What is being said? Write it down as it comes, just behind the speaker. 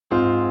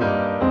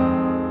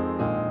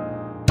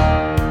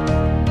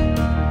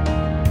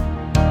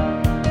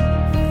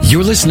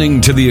You're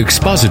listening to the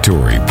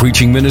expository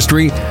preaching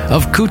ministry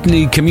of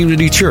Kootenai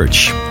Community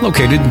Church,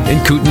 located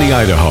in Kootenai,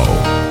 Idaho.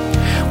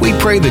 We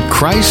pray that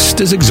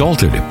Christ is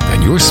exalted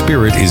and your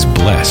spirit is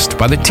blessed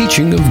by the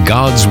teaching of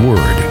God's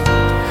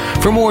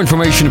Word. For more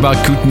information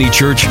about Kootenai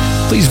Church,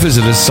 please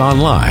visit us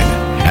online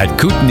at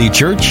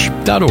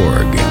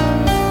kootenaichurch.org.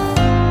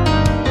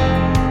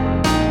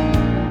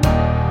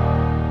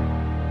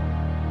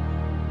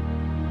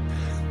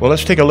 Well,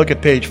 let's take a look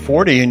at page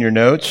 40 in your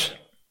notes.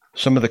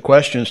 Some of the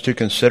questions to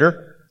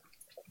consider.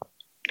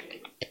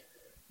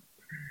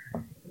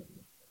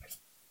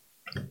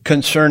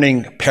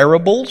 Concerning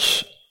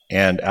parables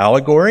and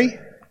allegory.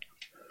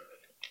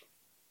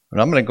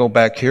 And I'm going to go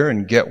back here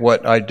and get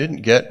what I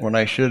didn't get when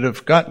I should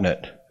have gotten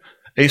it.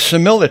 A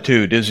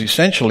similitude is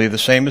essentially the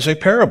same as a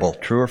parable.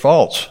 True or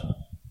false?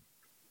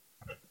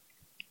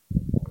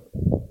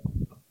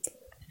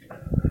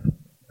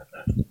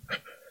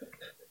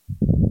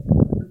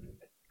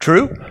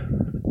 True?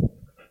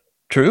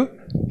 True?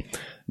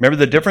 Remember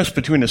the difference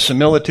between a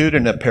similitude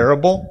and a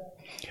parable?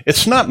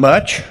 It's not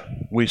much.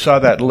 We saw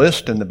that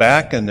list in the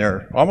back, and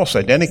they're almost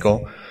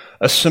identical.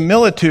 A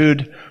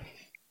similitude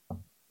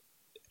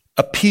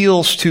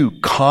appeals to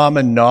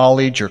common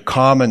knowledge or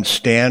common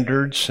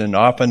standards, and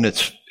often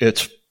it's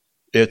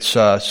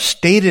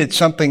stated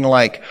something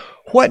like,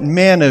 "What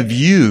man of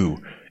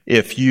you,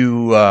 if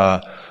you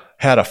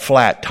had a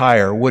flat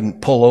tire,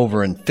 wouldn't pull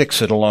over and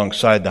fix it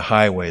alongside the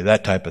highway?"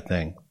 That type of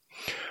thing.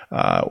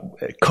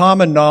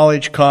 Common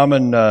knowledge,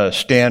 common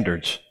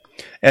standards.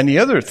 And the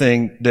other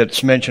thing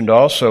that's mentioned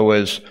also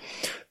is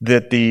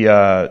that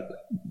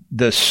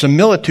the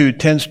similitude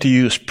tends to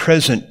use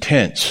present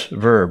tense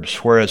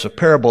verbs, whereas a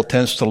parable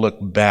tends to look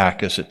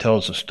back as it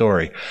tells a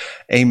story.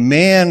 A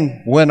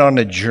man went on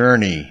a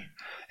journey,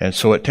 and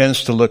so it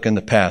tends to look in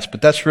the past.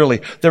 But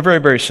they're very,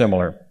 very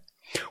similar.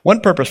 One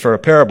purpose for a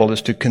parable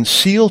is to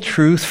conceal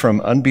truth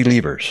from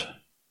unbelievers.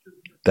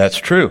 That's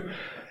true.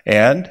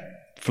 And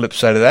flip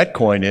side of that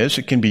coin is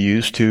it can be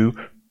used to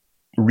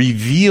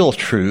reveal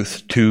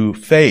truth to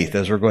faith,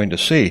 as we're going to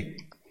see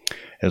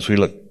as we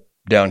look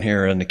down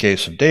here in the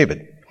case of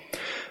David.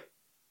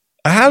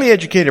 A highly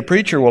educated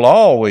preacher will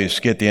always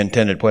get the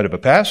intended point of a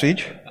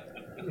passage.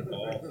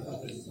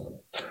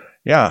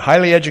 Yeah,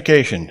 highly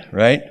education,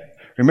 right?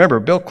 Remember,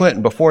 Bill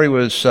Clinton, before he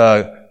was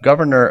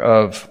governor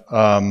of,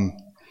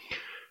 I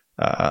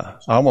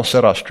almost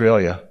said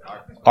Australia,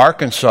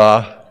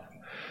 Arkansas.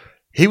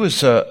 He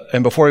was,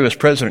 and before he was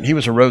president, he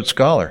was a Rhodes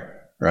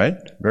Scholar, right?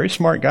 Very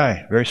smart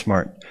guy, very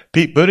smart.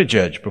 Pete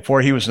Buttigieg,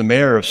 before he was the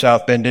mayor of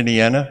South Bend,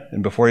 Indiana,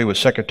 and before he was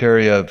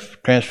Secretary of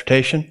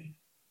Transportation,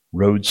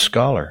 Rhodes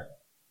Scholar.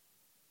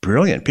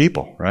 Brilliant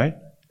people, right?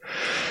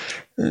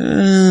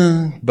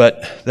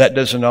 But that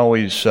doesn't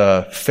always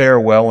fare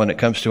well when it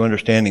comes to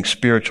understanding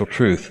spiritual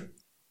truth.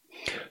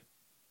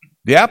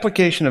 The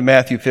application of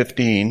Matthew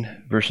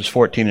 15, verses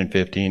 14 and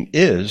 15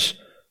 is,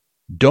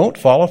 don't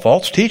follow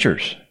false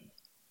teachers.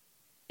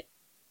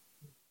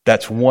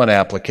 That's one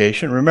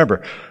application.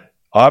 Remember,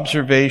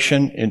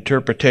 observation,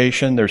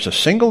 interpretation, there's a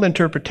single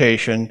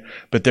interpretation,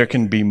 but there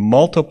can be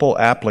multiple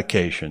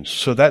applications.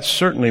 So that's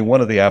certainly one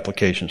of the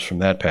applications from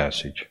that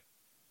passage.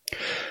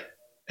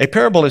 A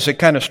parable is a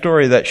kind of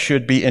story that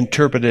should be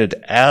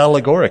interpreted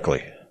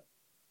allegorically.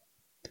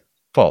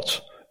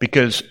 False.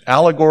 Because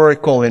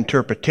allegorical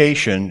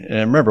interpretation,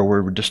 and remember,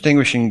 we're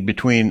distinguishing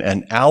between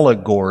an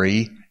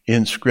allegory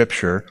in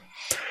Scripture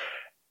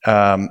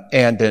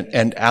and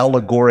an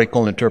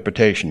allegorical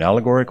interpretation.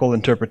 Allegorical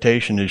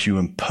interpretation is you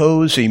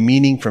impose a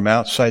meaning from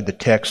outside the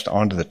text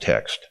onto the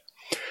text,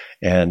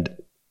 and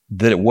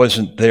that it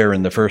wasn't there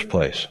in the first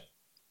place.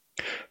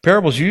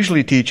 Parables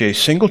usually teach a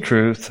single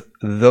truth,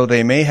 though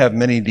they may have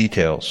many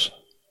details.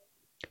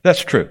 That's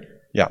true,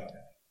 yeah.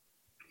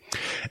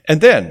 And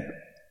then,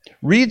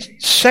 read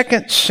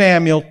 2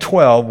 Samuel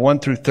 12, 1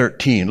 through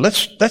 13.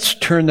 Let's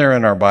turn there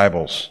in our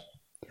Bibles.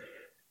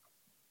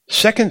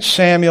 2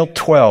 Samuel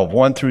 12,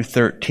 1 through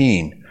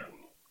 13.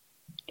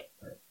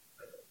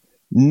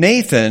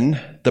 Nathan,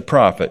 the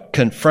prophet,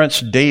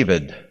 confronts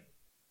David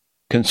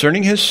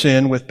concerning his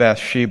sin with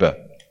Bathsheba.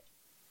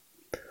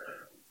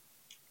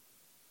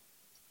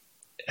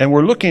 And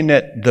we're looking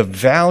at the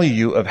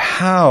value of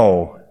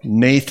how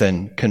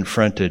Nathan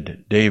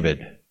confronted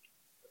David.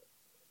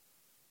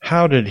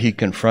 How did he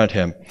confront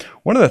him?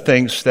 One of the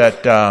things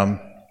that,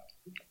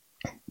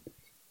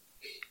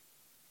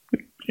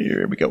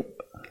 here we go.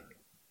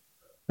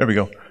 There we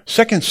go.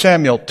 2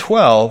 Samuel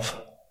 12,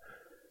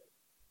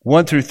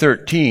 1 through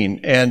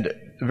 13. And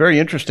very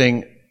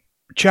interesting,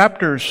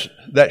 chapters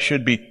that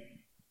should be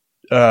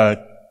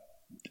chapters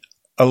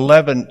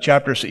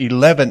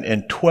 11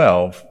 and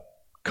 12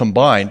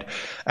 combined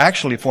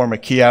actually form a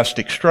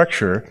chiastic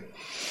structure.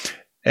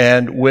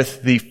 And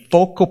with the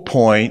focal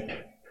point,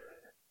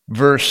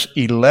 verse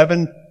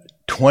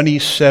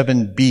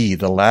 11:27b,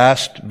 the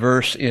last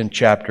verse in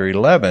chapter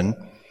 11,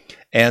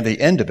 and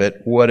the end of it,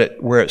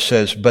 where it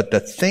says, "But the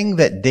thing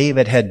that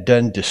David had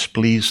done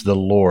displeased the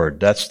Lord."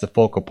 That's the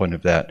focal point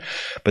of that.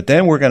 But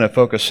then we're going to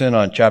focus in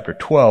on chapter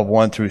 12,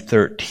 1 through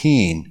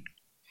 13.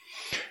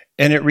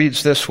 And it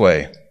reads this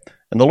way.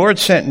 And the Lord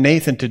sent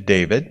Nathan to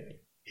David.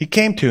 He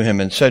came to him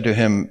and said to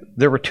him,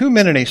 there were 2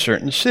 men in a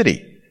certain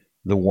city,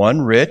 the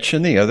one rich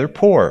and the other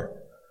poor.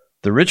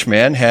 The rich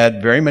man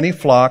had very many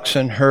flocks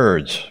and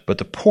herds, but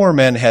the poor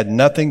man had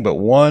nothing but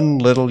one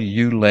little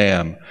ewe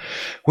lamb,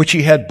 which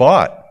he had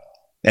bought.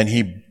 And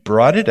he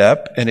brought it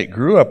up, and it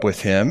grew up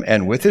with him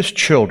and with his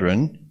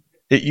children.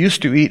 It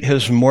used to eat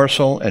his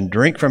morsel and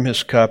drink from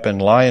his cup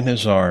and lie in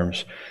his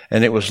arms,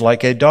 and it was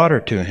like a daughter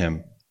to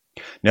him.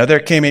 Now there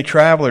came a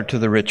traveler to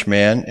the rich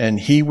man, and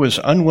he was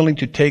unwilling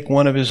to take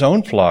one of his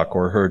own flock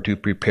or herd to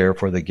prepare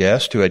for the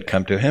guest who had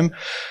come to him.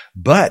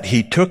 But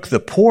he took the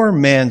poor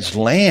man's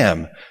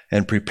lamb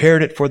and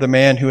prepared it for the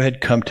man who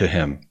had come to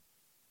him.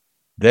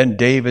 Then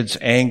David's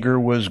anger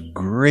was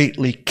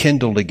greatly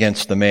kindled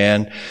against the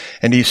man,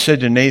 and he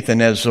said to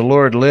Nathan, as the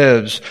Lord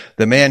lives,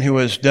 the man who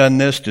has done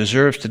this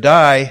deserves to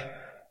die,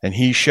 and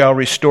he shall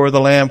restore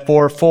the lamb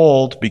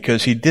fourfold,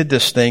 because he did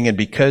this thing and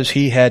because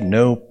he had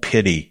no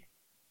pity.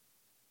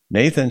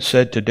 Nathan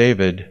said to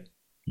David,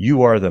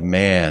 you are the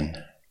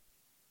man.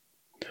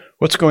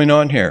 What's going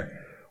on here?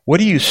 What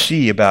do you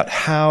see about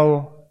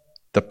how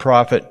the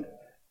prophet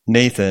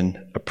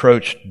Nathan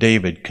approached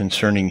David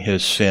concerning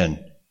his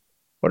sin?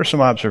 What are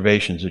some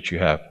observations that you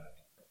have?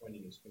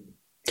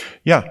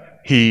 Yeah,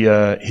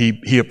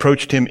 he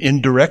approached him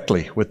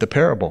indirectly with the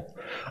parable.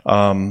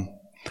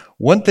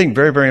 One thing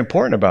very, very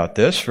important about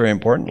this, very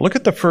important, look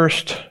at the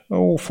first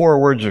 4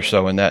 words or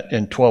so in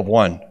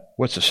 12:1.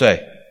 What's it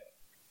say?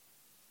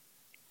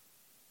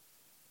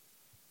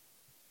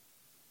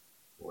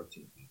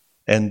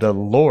 And the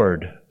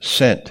Lord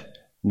sent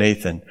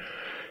Nathan.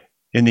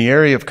 In the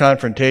area of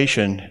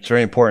confrontation, it's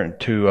very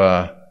important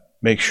to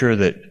make sure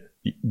that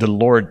the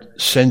Lord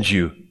sends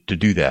you to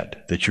do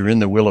that you're in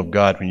the will of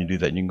God when you do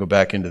that. And you can go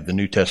back into the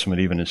New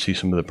Testament even and see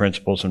some of the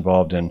principles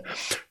involved in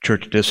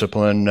church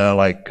discipline,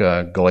 like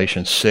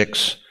Galatians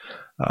 6.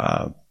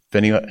 If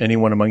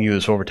anyone among you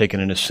is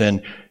overtaken in a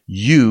sin,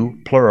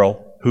 you,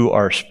 plural, who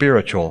are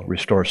spiritual,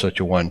 restore such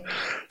a one.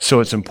 So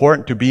it's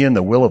important to be in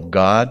the will of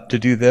God to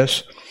do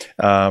this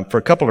for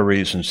a couple of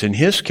reasons. In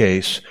his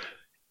case,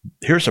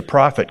 here's a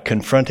prophet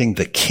confronting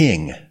the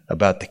king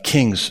about the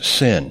king's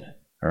sin.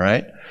 All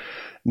right?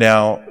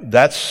 Now,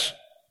 that's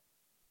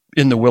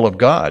in the will of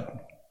God.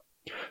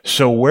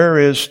 So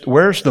where's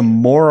the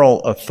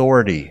moral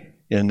authority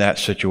in that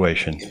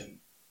situation?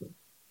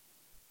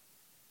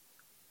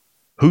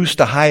 Who's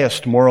the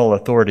highest moral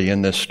authority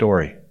in this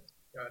story?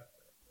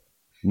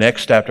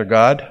 Next after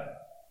God?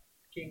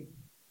 King.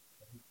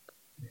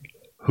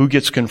 Who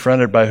gets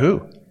confronted by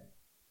who?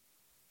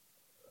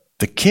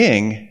 The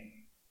king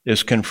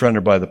is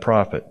confronted by the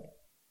prophet.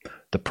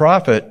 The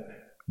prophet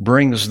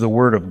brings the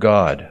word of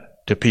God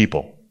to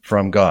people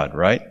from God,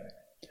 right?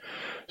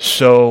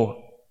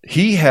 So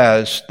he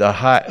has a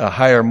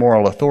higher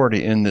moral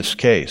authority in this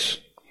case.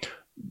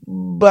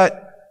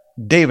 But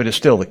David is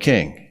still the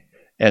king.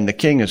 And the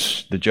king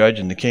is the judge,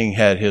 and the king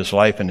had his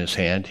life in his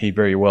hand. He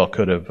very well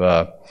could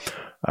have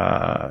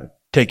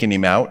taken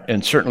him out.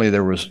 And certainly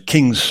there was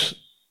kings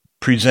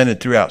presented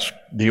throughout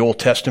the Old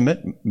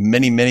Testament.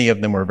 Many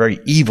of them were very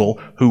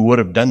evil who would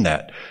have done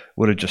that,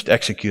 would have just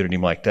executed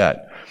him like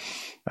that.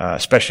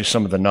 Especially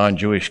some of the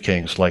non-Jewish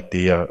kings, like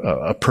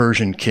a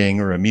Persian king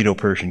or a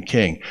Medo-Persian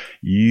king.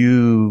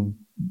 You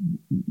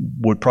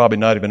would probably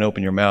not even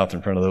open your mouth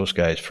in front of those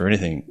guys for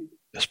anything,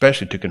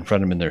 especially to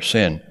confront them in their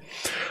sin.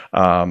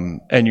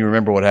 And you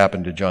remember what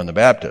happened to John the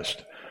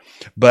Baptist.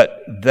 But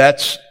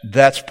that's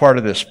part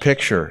of this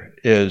picture,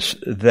 is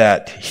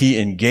that he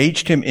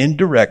engaged him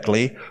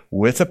indirectly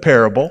with a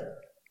parable.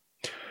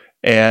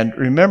 And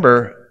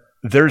remember,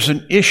 there's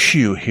an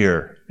issue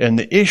here, and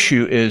the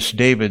issue is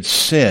David's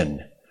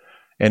sin.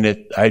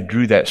 And I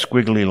drew that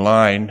squiggly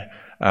line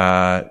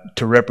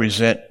to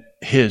represent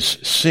his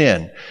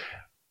sin.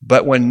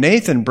 But when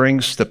Nathan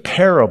brings the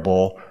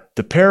parable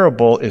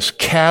is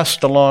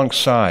cast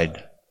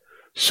alongside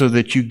so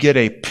that you get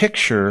a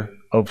picture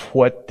of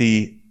what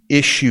the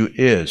issue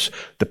is.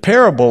 The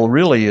parable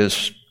really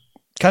is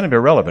kind of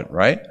irrelevant,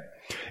 right?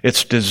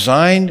 It's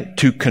designed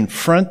to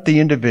confront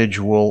the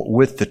individual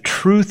with the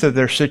truth of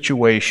their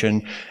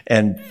situation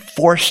and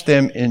force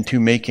them into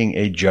making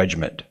a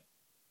judgment.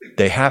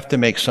 They have to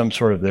make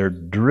they're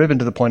driven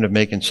to the point of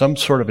making some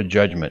sort of a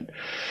judgment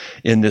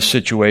in this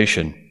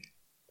situation.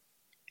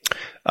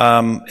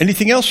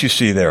 Anything else you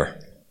see there?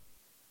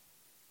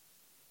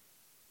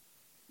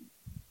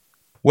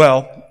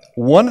 Well,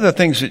 one of the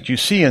things that you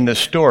see in this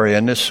story,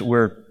 and this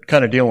we're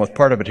kind of dealing with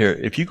part of it here,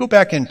 if you go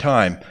back in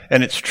time,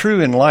 and it's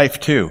true in life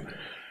too,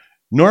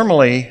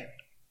 normally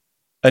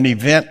an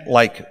event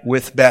like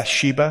with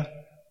Bathsheba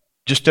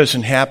just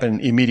doesn't happen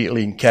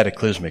immediately and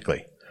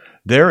cataclysmically.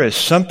 There is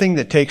something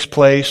that takes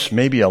place,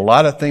 maybe a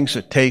lot of things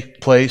that take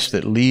place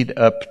that lead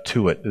up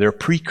to it. They're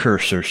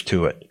precursors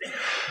to it.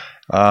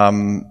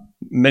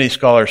 Many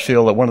scholars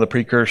feel that one of the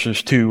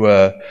precursors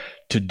to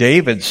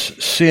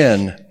David's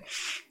sin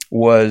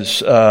was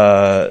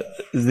the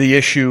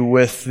issue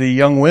with the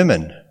young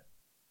women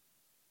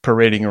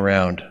parading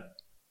around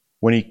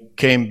when he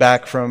came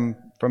back from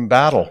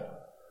battle.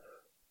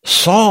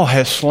 Saul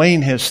has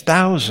slain his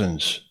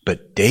thousands,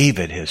 but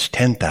David his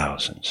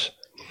 10,000s.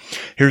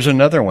 Here's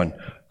another one.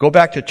 Go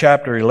back to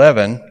chapter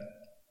 11,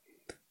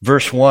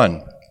 verse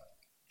 1.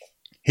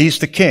 He's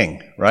the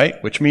king, right?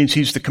 Which means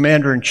he's the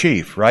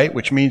commander-in-chief, right?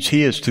 Which means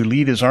he is to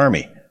lead his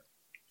army.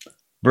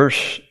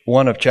 Verse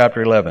 1 of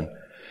chapter 11.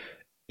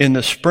 In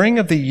the spring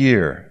of the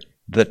year,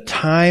 the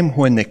time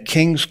when the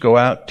kings go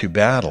out to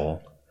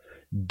battle,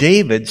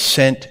 David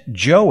sent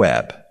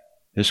Joab,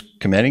 his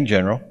commanding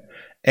general,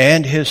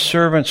 and his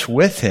servants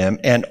with him,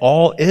 and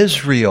all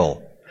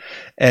Israel.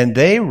 And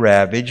they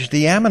ravaged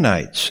the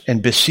Ammonites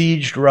and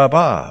besieged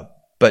Rabbah.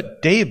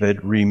 But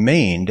David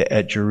remained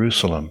at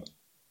Jerusalem.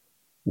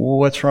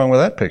 What's wrong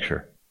with that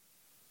picture?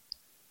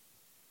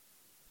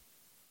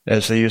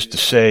 As they used to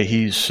say,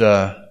 he's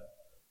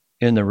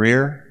in the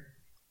rear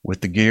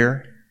with the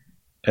gear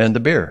and the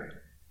beer.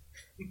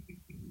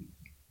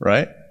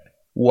 Right?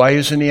 Why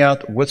isn't he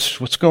out?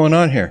 What's going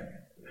on here?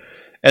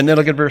 And then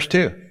look at verse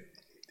 2.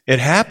 It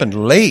happened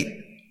late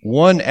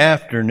one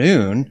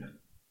afternoon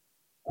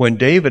when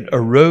David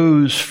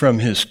arose from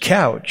his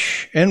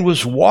couch and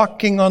was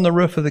walking on the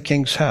roof of the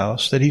king's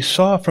house that he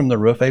saw from the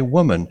roof a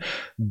woman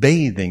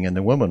bathing, and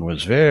the woman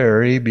was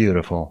very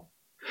beautiful.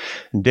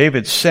 And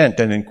David sent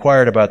and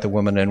inquired about the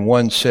woman, and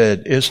one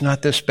said, "Is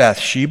not this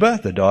Bathsheba,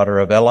 the daughter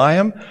of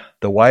Eliam,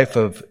 the wife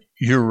of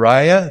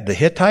Uriah the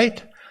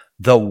Hittite?"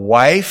 The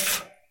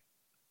wife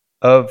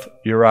of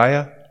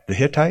Uriah the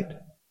Hittite?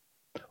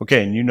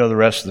 Okay, and you know the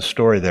rest of the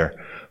story there.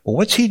 Well,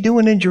 what's he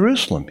doing in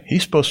Jerusalem?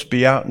 He's supposed to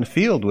be out in the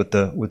field with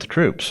the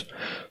troops.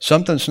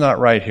 Something's not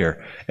right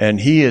here. And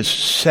he is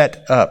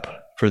set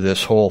up for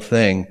this whole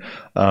thing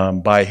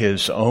by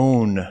his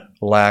own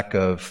lack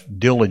of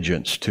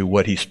diligence to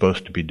what he's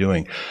supposed to be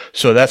doing.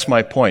 So that's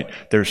my point.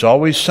 There's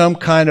always some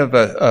kind of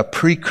a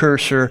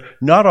precursor.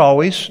 Not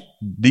always.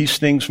 These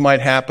things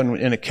might happen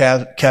in a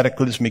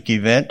cataclysmic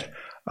event.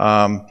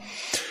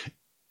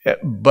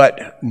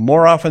 But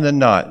more often than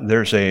not,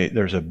 there's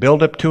a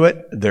build-up to it.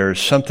 There's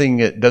something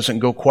that doesn't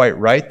go quite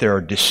right. There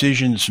are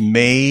decisions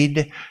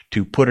made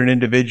to put an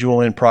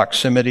individual in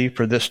proximity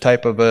for this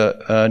type of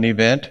an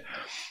event.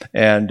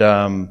 And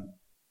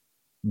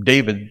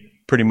David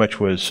pretty much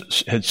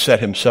had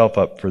set himself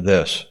up for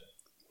this.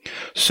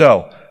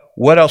 So,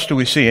 what else do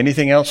we see?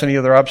 Anything else? Any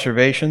other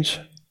observations?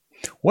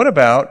 What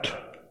about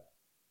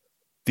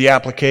the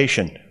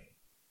application?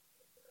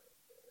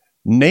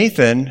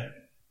 Nathan,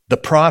 the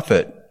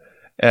prophet,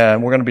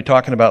 and we're going to be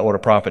talking about what a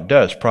prophet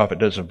does. A prophet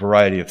does a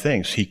variety of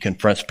things. He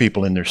confronts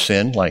people in their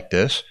sin like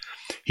this.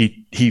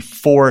 He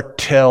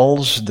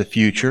foretells the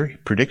future, he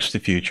predicts the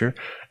future,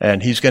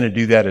 and he's going to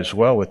do that as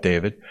well with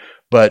David.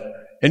 But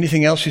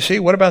anything else you see?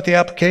 What about the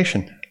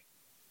application?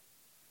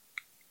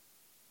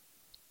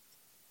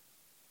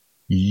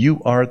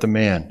 You are the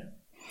man.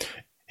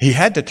 He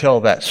had to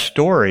tell that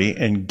story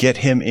and get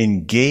him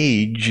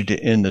engaged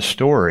in the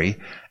story,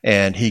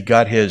 and he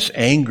got his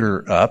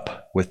anger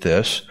up with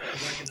this.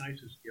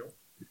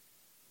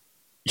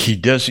 He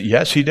does,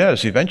 yes, he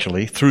does,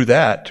 eventually, through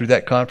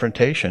that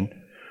confrontation.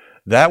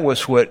 That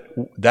was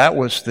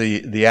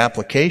the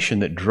application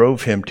that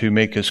drove him to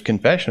make his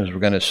confession, as we're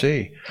going to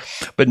see.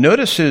 But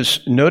notice his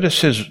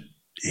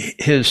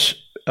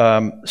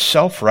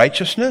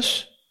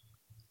self-righteousness.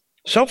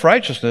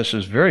 Self-righteousness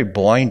is very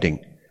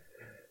blinding.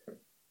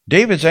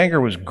 David's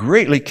anger was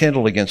greatly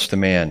kindled against the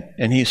man,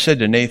 and he said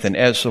to Nathan,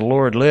 "As the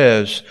Lord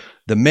lives,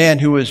 the man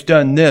who has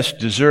done this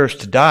deserves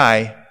to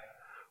die."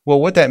 Well,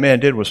 what that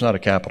man did was not a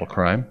capital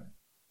crime.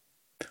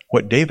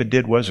 What David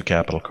did was a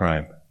capital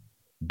crime.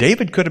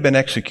 David could have been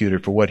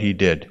executed for what he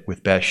did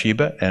with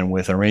Bathsheba and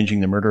with arranging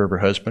the murder of her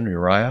husband,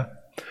 Uriah.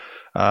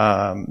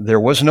 There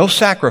was no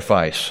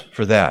sacrifice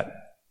for that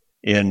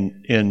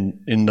in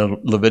the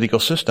Levitical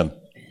system.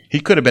 He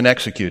could have been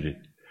executed.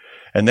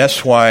 And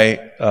that's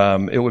why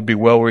it would be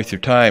well worth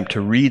your time to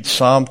read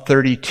Psalm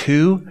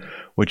 32,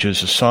 which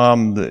is a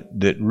psalm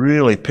that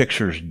really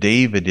pictures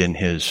David in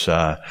his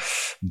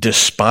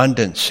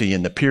despondency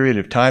in the period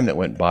of time that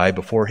went by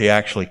before he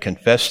actually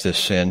confessed this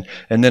sin.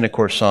 And then, of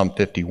course, Psalm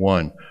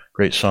 51,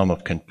 great psalm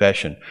of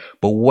confession.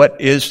 But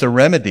what is the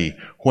remedy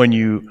when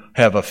you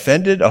have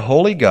offended a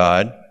holy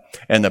God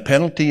and the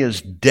penalty is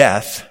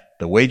death?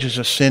 The wages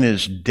of sin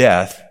is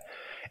death.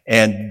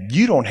 And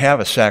you don't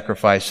have a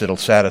sacrifice that'll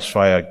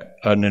satisfy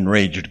an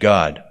enraged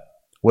God.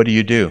 What do?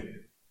 You do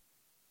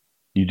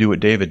what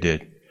David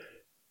did.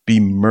 Be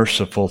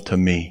merciful to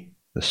me,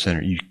 the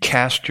sinner. You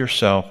cast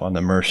yourself on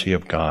the mercy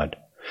of God.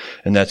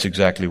 And that's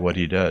exactly what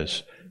he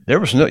does. There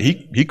was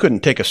he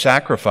couldn't take a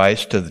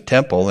sacrifice to the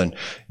temple and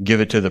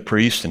give it to the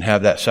priest and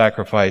have that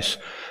sacrifice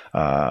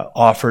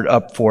offered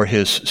up for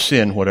his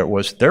sin, what it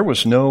was. There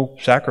was no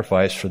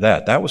sacrifice for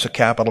that. That was a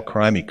capital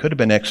crime. He could have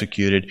been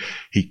executed.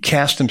 He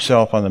cast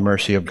himself on the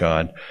mercy of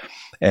God.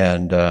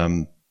 And,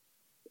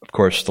 of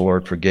course, the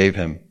Lord forgave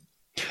him.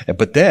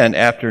 But then,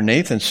 after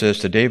Nathan says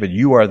to David,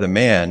 "You are the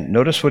man,"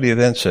 notice what he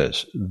then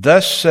says.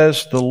 "Thus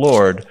says the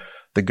Lord,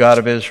 the God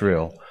of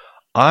Israel,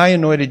 I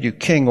anointed you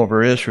king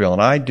over Israel,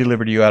 and I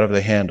delivered you out of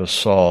the hand of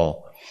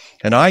Saul.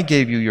 And I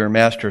gave you your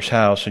master's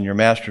house and your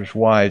master's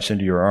wives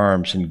into your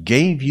arms, and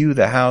gave you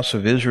the house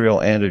of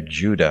Israel and of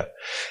Judah.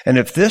 And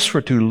if this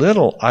were too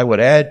little, I would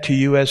add to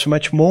you as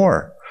much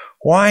more.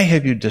 Why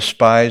have you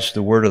despised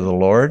the word of the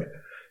Lord,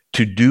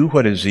 to do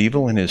what is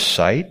evil in his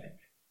sight?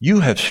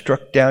 You have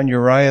struck down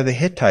Uriah the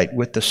Hittite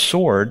with the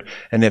sword,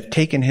 and have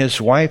taken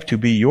his wife to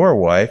be your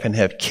wife, and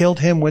have killed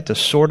him with the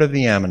sword of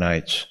the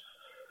Ammonites.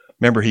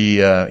 Remember,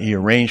 he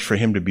arranged for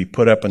him to be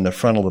put up in the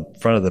front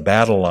of the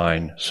battle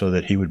line so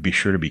that he would be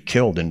sure to be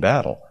killed in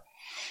battle.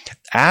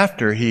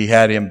 After he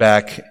had him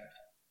back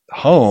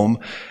home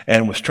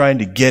and was trying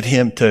to get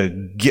him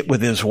to get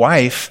with his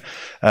wife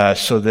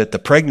so that the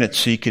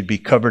pregnancy could be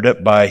covered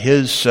up by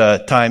his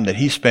time that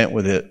he spent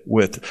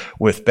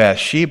with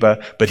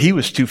Bathsheba, but he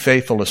was too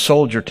faithful a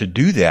soldier to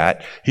do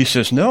that. He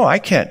says, "No, I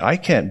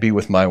can't be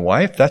with my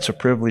wife. That's a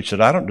privilege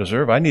that I don't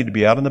deserve. I need to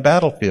be out on the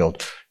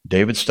battlefield."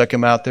 David stuck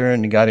him out there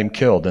and got him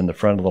killed in the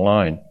front of the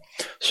line.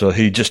 So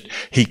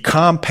he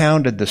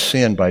compounded the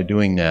sin by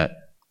doing that.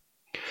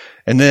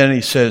 And then he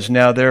says,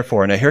 now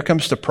here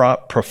comes the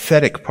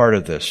prophetic part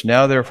of this.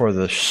 Now therefore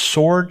the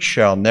sword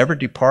shall never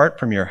depart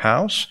from your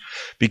house,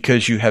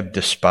 because you have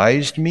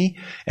despised me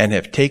and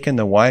have taken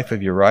the wife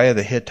of Uriah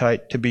the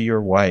Hittite to be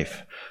your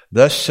wife.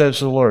 Thus says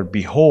the Lord,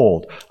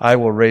 behold, I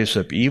will raise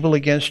up evil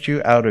against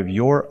you out of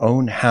your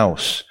own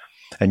house.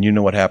 And you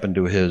know what happened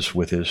to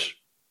with his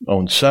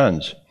own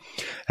sons.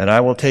 And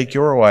I will take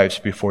your wives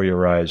before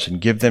your eyes and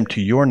give them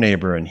to your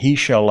neighbor, and he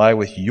shall lie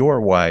with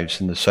your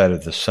wives in the sight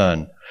of the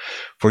sun.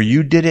 For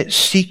you did it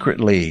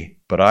secretly,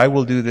 but I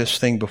will do this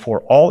thing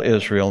before all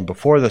Israel and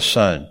before the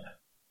sun.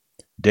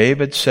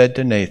 David said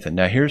to Nathan,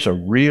 now here's a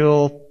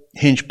real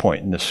hinge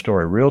point in this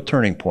story, real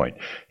turning point.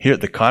 Here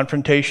the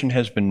confrontation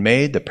has been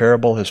made, the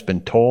parable has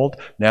been told,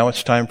 now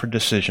it's time for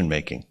decision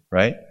making,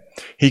 right?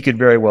 He could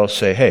very well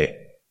say, hey,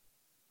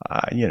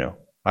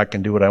 I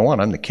can do what I want,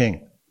 I'm the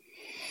king.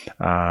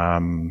 I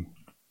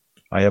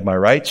have my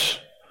rights.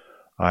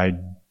 I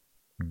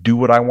do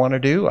what I want to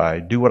do. I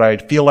do what I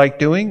feel like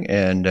doing.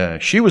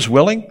 And she was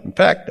willing. In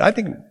fact, I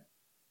think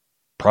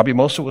probably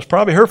most of it was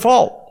probably her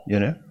fault,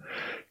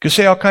 Could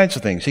say all kinds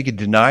of things. He could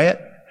deny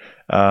it,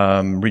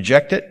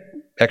 reject it,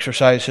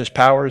 exercise his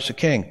power as a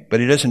king.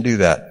 But he doesn't do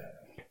that.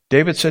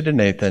 David said to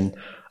Nathan,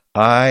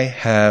 I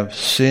have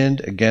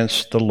sinned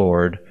against the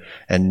Lord.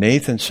 And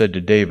Nathan said to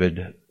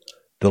David,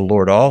 the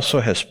Lord also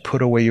has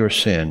put away your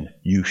sin.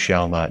 You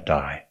shall not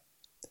die.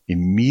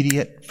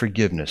 Immediate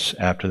forgiveness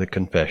after the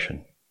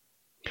confession.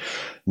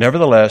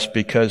 Nevertheless,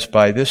 because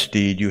by this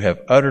deed you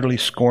have utterly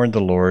scorned the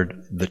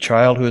Lord, the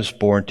child who is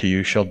born to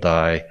you shall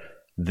die.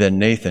 Then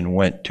Nathan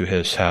went to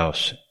his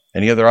house.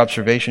 Any other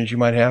observations you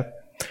might have?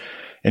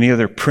 Any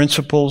other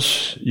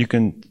principles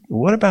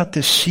what about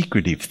this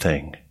secretive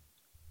thing?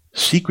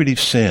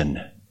 Secretive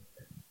sin.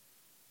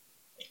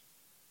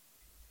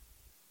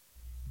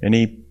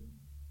 Any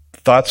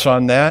thoughts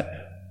on that?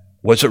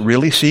 Was it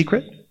really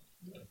secret?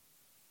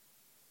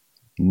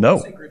 No.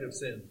 Secretive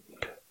sin.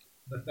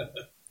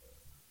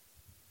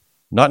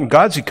 Not in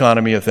God's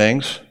economy of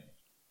things.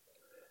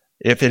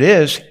 If it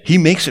is, He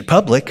makes it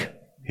public,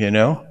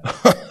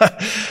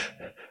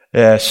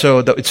 So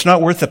it's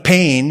not worth the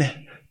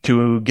pain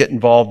to get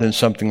involved in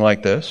something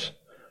like this.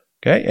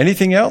 Okay,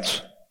 anything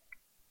else?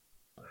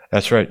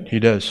 That's right, He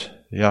does.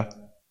 Yeah.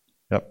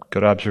 Yep,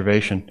 good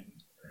observation.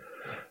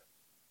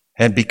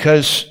 And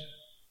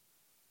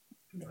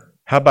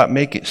how about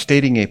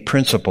stating a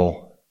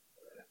principle?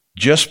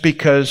 Just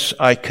because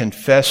I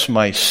confess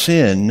my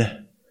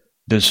sin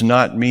does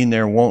not mean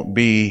there won't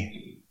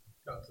be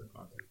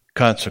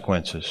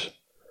consequences.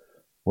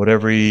 What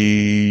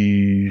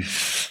every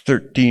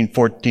 13,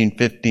 14,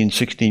 15,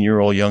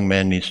 16-year-old young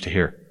man needs to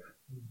hear.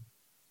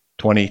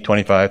 20,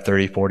 25,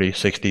 30, 40,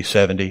 60,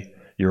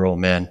 70-year-old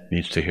man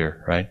needs to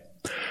hear, right?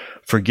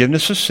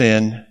 Forgiveness of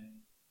sin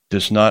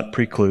does not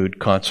preclude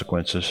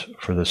consequences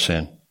for the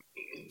sin.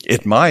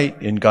 It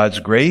might, in God's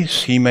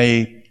grace, He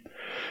may,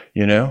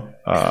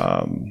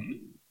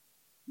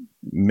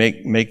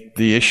 make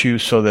the issue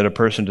so that a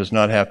person does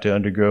not have to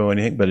undergo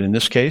anything. But in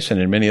this case, and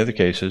in many other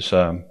cases,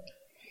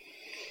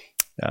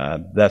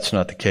 that's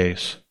not the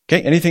case.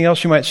 Okay, anything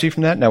else you might see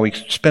from that? Now we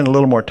spend a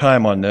little more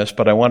time on this,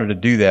 but I wanted to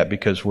do that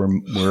because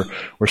we're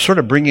sort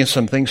of bringing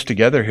some things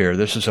together here.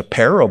 This is a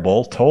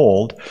parable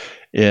told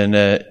in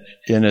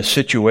a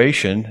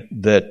situation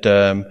that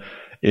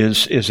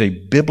is a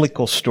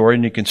biblical story,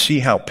 and you can see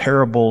how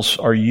parables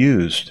are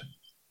used.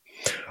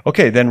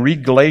 Okay, then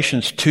read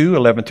Galatians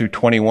 2:11 through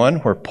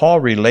 21, where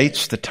Paul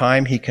relates the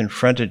time he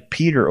confronted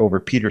Peter over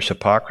Peter's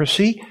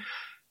hypocrisy.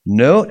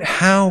 Note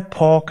how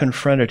Paul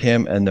confronted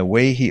him and the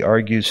way he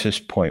argues his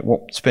point.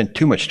 Won't spend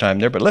too much time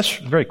there, but let's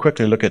very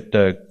quickly look at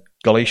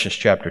Galatians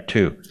chapter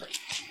 2.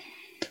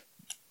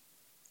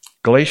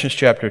 Galatians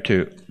chapter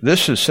 2.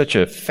 This is such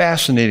a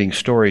fascinating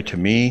story to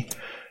me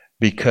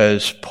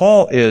because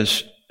Paul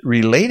is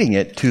relating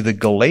it to the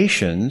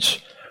Galatians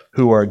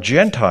who are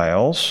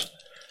Gentiles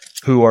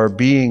who are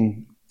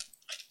being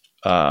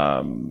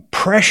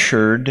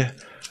pressured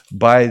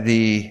by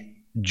the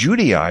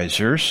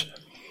Judaizers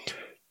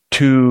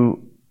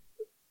to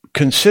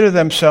consider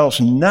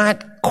themselves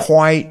not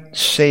quite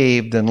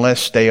saved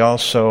unless they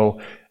also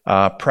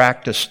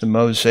practice the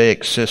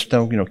Mosaic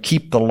system,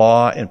 keep the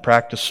law and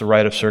practice the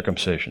rite of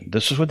circumcision.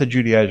 This is what the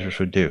Judaizers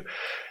would do.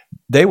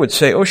 They would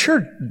say, oh,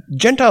 sure,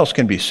 Gentiles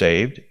can be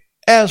saved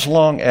as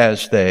long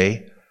as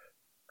they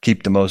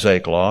keep the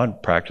Mosaic law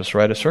and practice the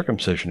rite of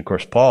circumcision. Of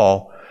course,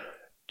 Paul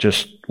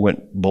just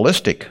went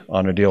ballistic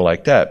on a deal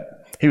like that.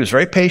 He was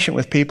very patient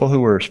with people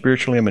who were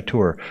spiritually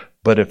immature,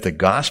 but if the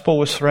gospel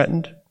was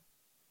threatened,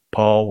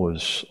 Paul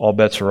was, all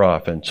bets are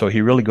off, and so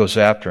he really goes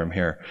after him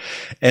here.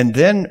 And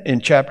then in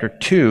chapter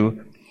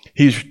 2,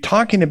 he's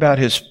talking about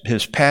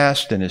his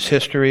past and his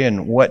history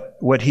and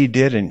what he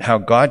did and how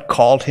God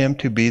called him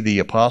to be the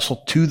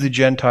apostle to the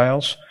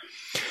Gentiles.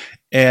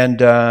 And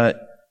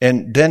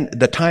then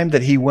the time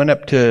that he went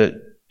up to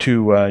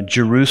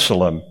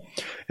Jerusalem.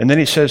 And then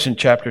he says in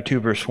chapter 2,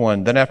 verse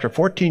 1, then after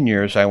 14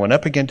 years, I went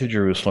up again to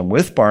Jerusalem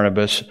with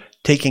Barnabas,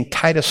 taking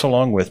Titus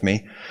along with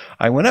me.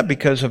 I went up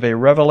because of a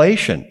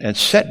revelation and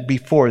set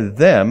before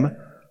them,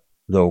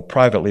 though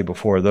privately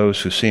before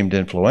those who seemed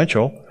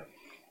influential,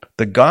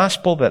 the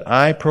gospel that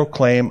I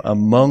proclaim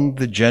among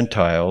the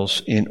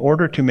Gentiles in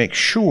order to make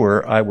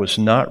sure I was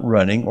not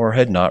running or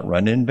had not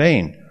run in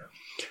vain.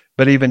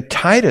 But even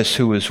Titus,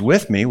 who was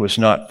with me, was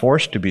not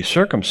forced to be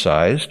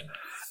circumcised,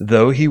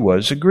 though he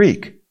was a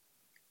Greek.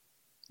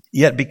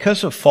 Yet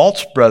because of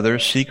false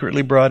brothers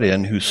secretly brought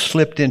in who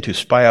slipped in to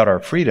spy out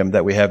our freedom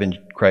that we have in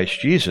Christ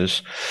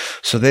Jesus,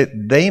 so that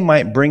they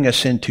might bring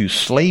us into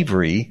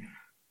slavery,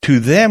 to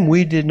them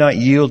we did not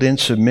yield in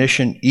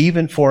submission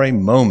even for a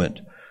moment,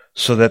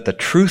 so that the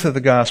truth of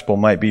the gospel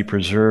might be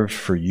preserved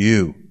for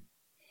you.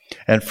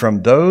 And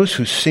from those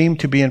who seemed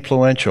to be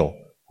influential,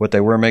 what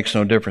they were makes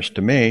no difference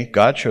to me.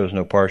 God shows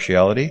no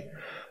partiality.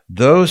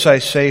 Those, I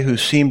say, who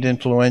seemed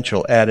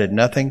influential added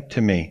nothing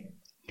to me.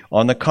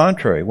 On the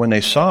contrary, when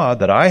they saw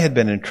that I had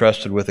been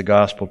entrusted with the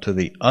gospel to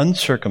the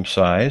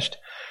uncircumcised,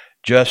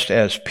 just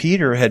as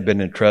Peter had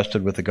been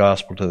entrusted with the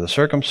gospel to the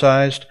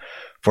circumcised,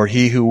 for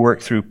he who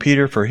worked through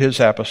Peter for his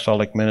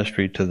apostolic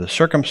ministry to the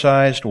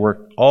circumcised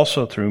worked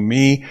also through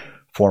me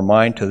for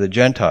mine to the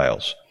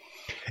Gentiles.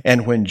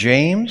 And when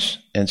James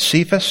and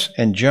Cephas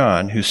and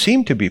John, who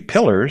seemed to be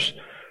pillars,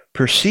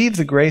 perceived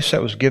the grace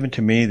that was given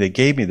to me, they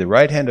gave me the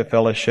right hand of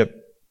fellowship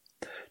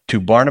to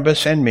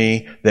Barnabas and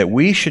me, that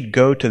we should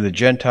go to the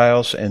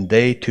Gentiles and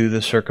they to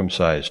the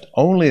circumcised.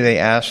 Only they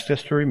asked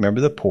us to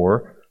remember the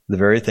poor, the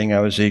very thing I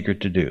was eager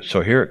to do.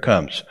 So here it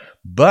comes.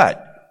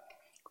 But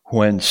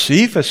when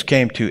Cephas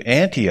came to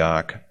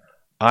Antioch,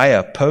 I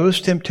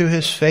opposed him to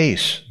his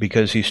face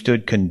because he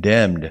stood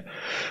condemned.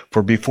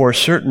 For before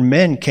certain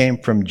men came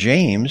from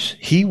James,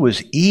 he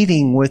was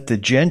eating with the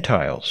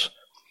Gentiles.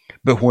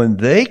 But when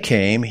they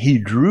came, he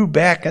drew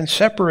back and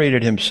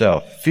separated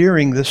himself,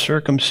 fearing the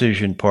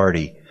circumcision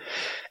party.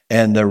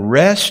 And the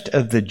rest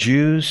of the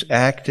Jews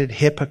acted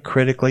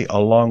hypocritically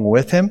along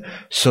with him,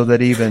 so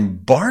that even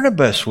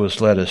Barnabas was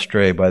led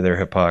astray by their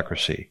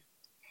hypocrisy.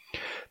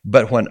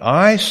 But when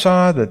I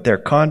saw that their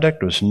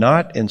conduct was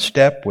not in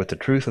step with the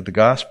truth of the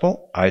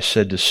gospel, I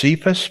said to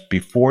Cephas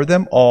before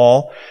them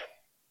all,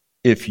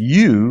 if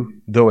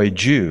you, though a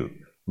Jew,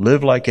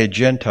 live like a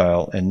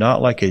Gentile and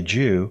not like a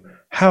Jew,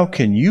 how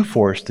can you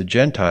force the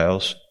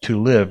Gentiles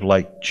to live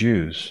like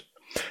Jews?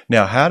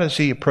 Now, how does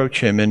he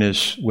approach him in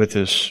his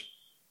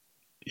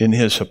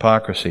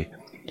hypocrisy?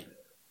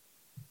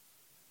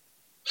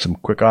 Some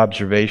quick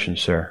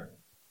observations there.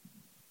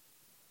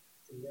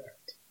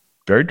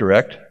 Very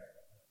direct.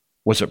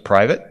 Was it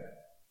private?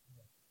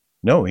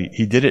 No,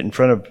 he did it in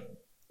front of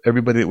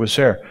everybody that was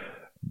there.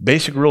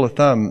 Basic rule of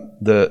thumb,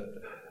 the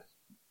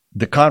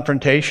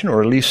confrontation,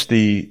 or at least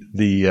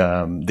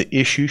the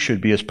issue,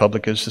 should be as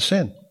public as the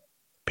sin.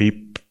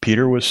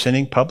 Peter was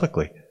sinning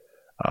publicly.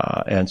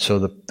 And so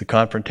the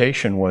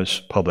confrontation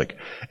was public.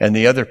 And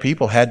the other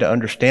people had to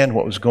understand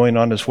what was going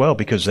on as well,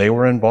 because they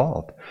were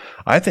involved.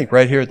 I think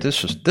right here,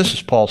 this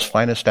is Paul's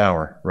finest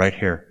hour right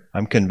here.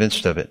 I'm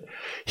convinced of it.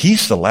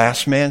 He's the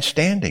last man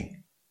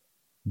standing.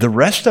 The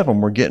rest of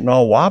them were getting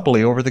all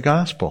wobbly over the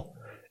gospel.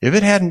 If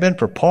it hadn't been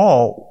for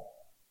Paul,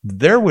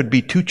 there would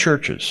be two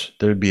churches.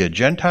 There would be a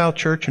Gentile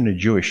church and a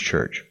Jewish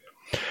church.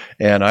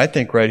 And I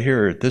think right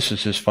here, this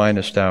is his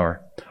finest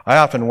hour. I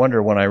often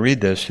wonder when I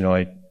read this,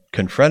 I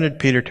confronted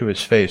Peter to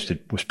his face.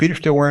 Was Peter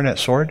still wearing that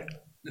sword?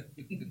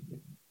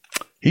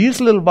 He's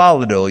a little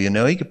volatile,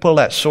 he could pull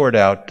that sword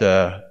out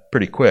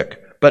pretty quick.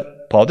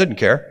 But Paul didn't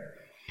care.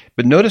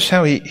 But notice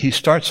how he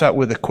starts out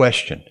with a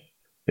question.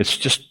 It's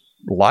just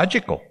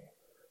logical.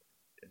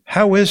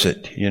 How is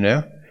it,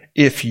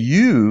 if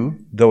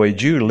you, though a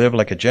Jew, live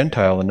like a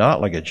Gentile and not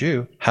like a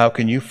Jew, how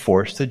can you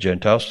force the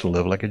Gentiles to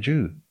live like a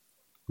Jew?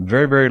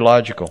 Very, very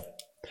logical.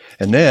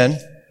 And then,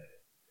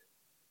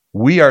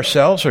 we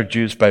ourselves are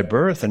Jews by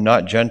birth and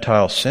not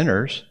Gentile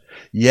sinners,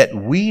 yet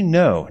we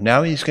know,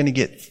 now he's going to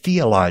get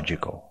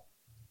theological,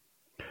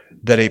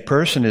 that a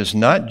person is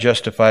not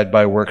justified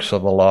by works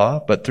of the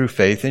law, but through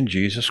faith in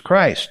Jesus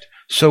Christ.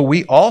 So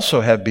we also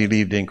have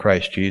believed in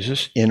Christ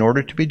Jesus in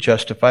order to be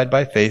justified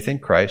by faith in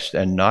Christ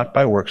and not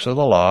by works of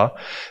the law,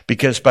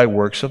 because by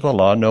works of the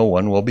law no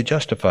one will be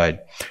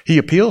justified. He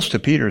appeals to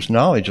Peter's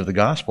knowledge of the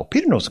gospel.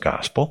 Peter knows the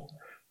gospel.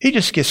 He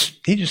just gets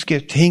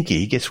hinky.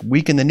 He gets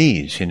weak in the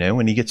knees,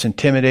 when he gets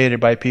intimidated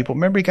by people.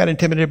 Remember, he got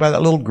intimidated by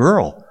that little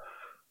girl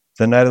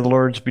the night of the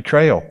Lord's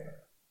betrayal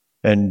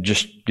and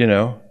just,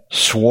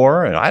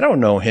 swore, and I don't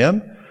know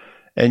him.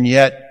 And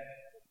yet,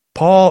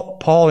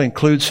 Paul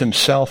includes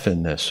himself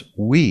in this.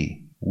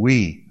 We.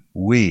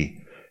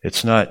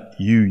 It's not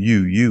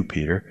you,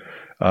 Peter.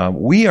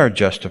 We are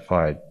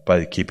justified by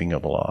the keeping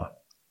of the law.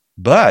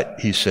 But,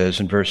 he says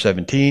in verse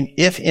 17,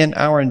 if in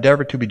our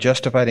endeavor to be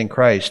justified in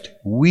Christ,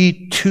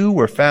 we too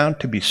were found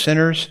to be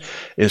sinners,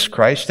 is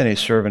Christ then a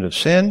servant of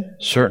sin?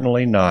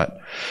 Certainly not.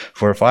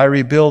 For if I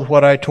rebuild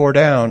what I tore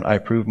down, I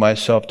prove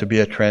myself to be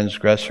a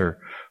transgressor.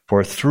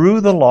 For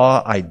through the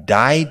law I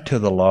died to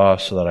the law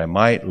so that I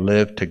might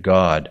live to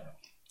God.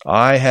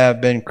 I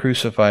have been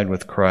crucified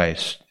with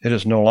Christ. It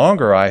is no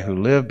longer I who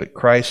live, but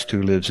Christ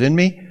who lives in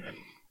me.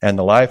 And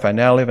the life I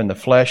now live in the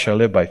flesh, I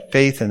live by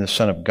faith in the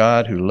Son of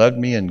God who loved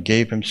me and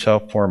gave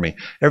himself for me.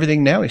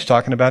 Everything now he's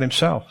talking about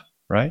himself,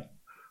 right?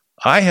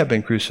 I have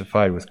been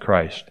crucified with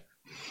Christ.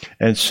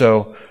 And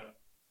so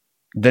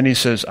then he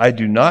says, I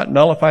do not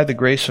nullify the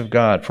grace of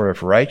God, for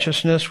if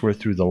righteousness were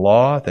through the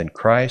law, then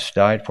Christ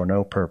died for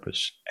no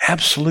purpose.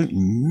 Absolute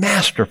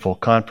masterful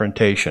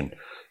confrontation.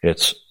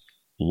 It's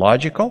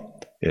logical.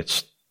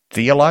 It's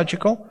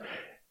theological.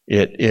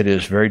 It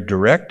is very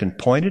direct and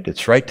pointed.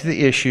 It's right to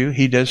the issue.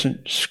 He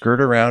doesn't skirt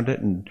around it,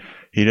 and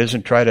he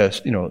doesn't try to,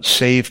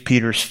 save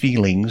Peter's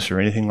feelings or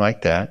anything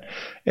like that.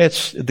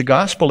 It's the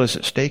gospel is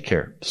at stake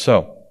here.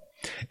 So,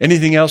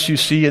 anything else you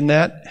see in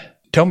that?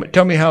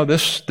 Tell me how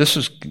this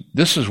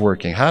is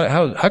working.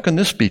 How can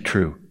this be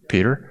true,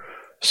 Peter?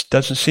 This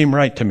doesn't seem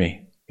right to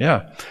me.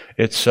 Yeah,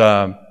 it's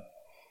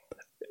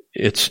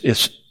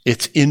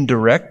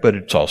indirect, but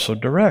it's also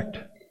direct.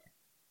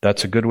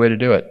 That's a good way to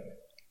do it.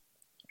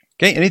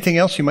 Okay, anything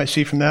else you might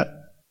see from that?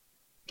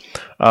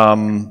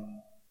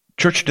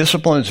 Church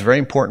discipline is a very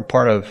important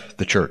part of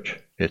the church.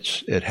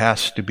 It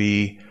has to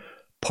be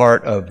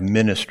part of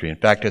ministry. In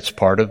fact, it's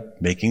part of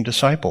making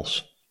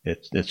disciples.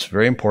 It's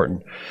very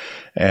important.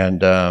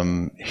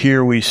 And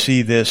here we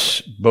see this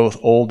both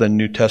Old and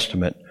New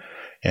Testament.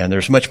 And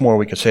there's much more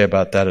we could say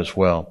about that as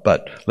well.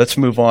 But let's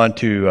move on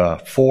to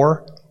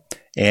 4.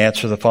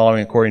 Answer the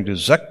following according to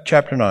Zech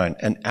chapter 9.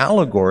 An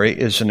allegory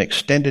is an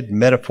extended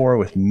metaphor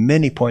with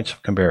many points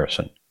of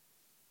comparison.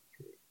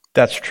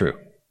 That's true.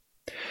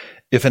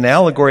 If an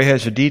allegory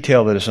has a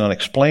detail that is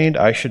unexplained,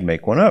 I should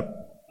make one up.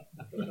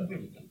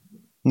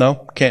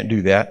 No, can't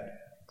do that.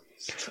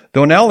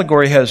 Though an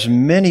allegory has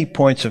many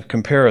points of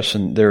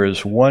comparison, there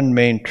is one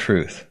main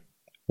truth.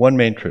 One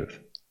main truth.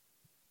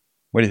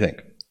 What do you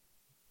think?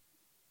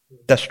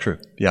 That's true,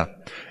 yeah.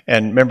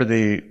 And remember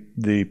the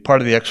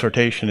part of the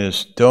exhortation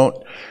is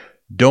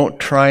don't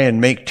try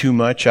and make too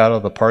much out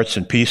of the parts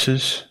and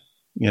pieces.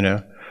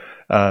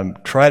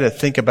 Try to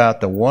think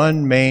about the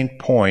one main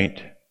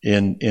point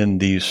in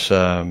these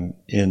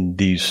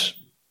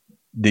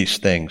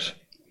things.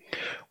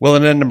 Well,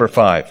 and then number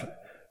 5,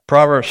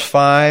 Proverbs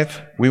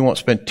 5. We won't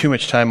spend too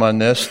much time on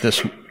this,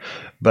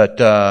 but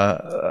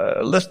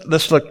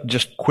let's look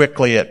just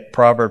quickly at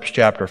Proverbs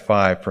chapter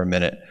 5 for a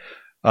minute.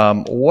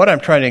 What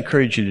I'm trying to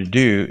encourage you to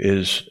do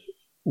is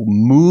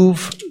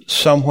move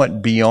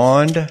somewhat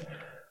beyond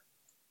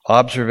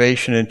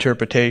observation,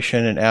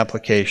 interpretation, and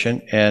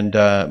application, and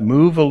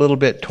move a little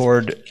bit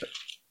toward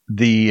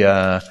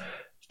the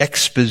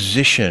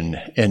exposition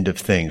end of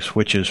things,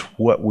 which is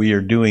what we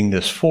are doing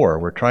this for.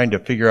 We're trying to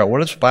figure out what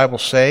does the Bible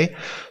say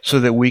so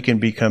that we can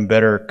become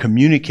better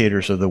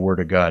communicators of the Word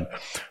of God.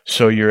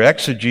 So your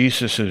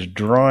exegesis is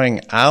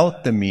drawing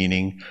out the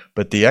meaning,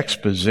 but the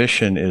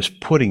exposition is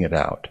putting it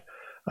out.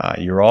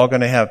 You're all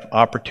going to have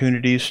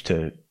opportunities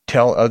to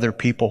tell other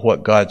people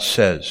what God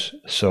says.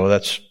 So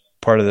that's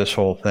part of this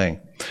whole thing.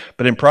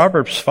 But in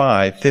Proverbs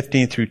 5,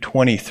 15 through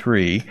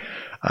 23,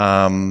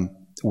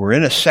 we're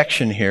in a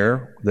section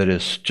here that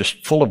is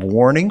just full of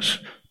warnings,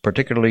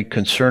 particularly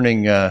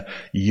concerning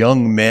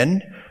young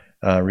men.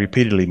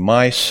 Repeatedly,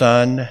 my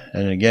son,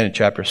 and again in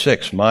chapter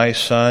 6, my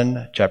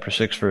son, chapter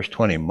 6, verse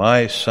 20,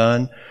 my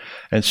son.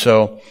 And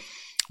so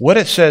what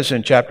it says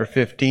in chapter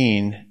 5,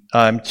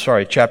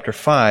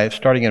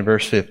 starting in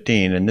verse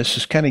 15, and this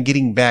is kind of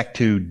getting back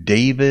to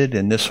David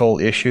and this whole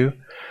issue.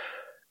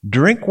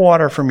 Drink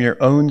water from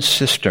your own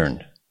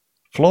cistern,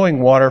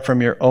 flowing water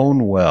from your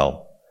own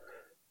well.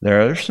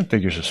 There's some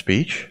figures of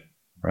speech,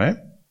 right?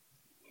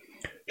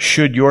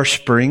 Should your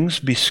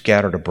springs be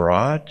scattered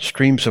abroad,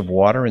 streams of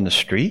water in the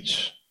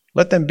streets?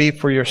 Let them be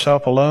for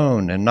yourself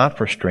alone and not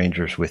for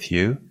strangers with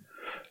you.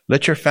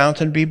 Let your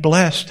fountain be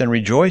blessed and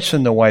rejoice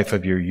in the wife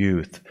of your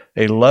youth,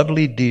 a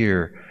lovely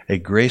deer, a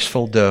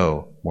graceful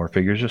doe. More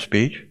figures of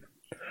speech.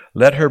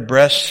 Let her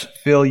breasts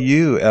fill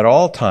you at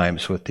all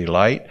times with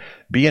delight.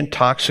 Be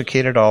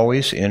intoxicated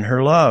always in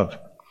her love.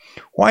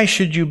 Why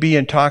should you be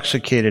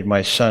intoxicated,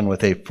 my son,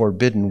 with a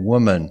forbidden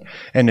woman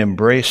and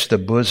embrace the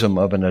bosom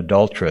of an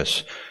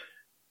adulteress?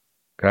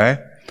 Okay?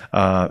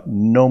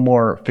 No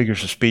more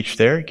figures of speech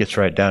there. It gets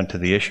right down to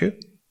the issue.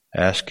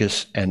 Ask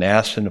in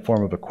the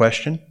form of a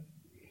question.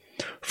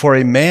 For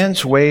a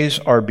man's ways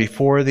are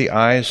before the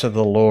eyes of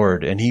the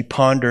Lord, and he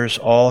ponders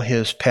all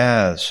his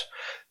paths.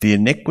 The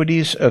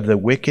iniquities of the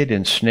wicked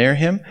ensnare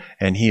him,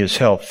 and he is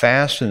held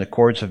fast in the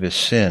cords of his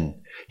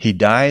sin. He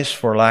dies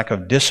for lack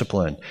of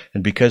discipline,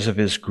 and because of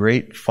his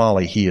great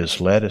folly he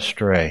is led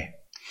astray.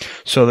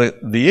 So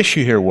the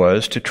issue here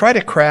was to try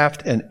to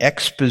craft an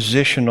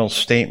expositional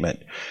statement,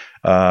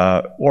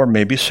 or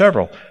maybe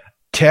several.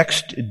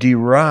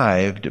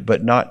 Text-derived,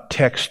 but not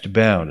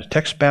text-bound. A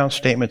text-bound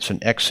statement's an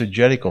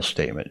exegetical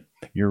statement.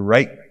 You're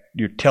right.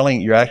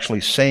 You're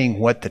actually saying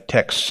what the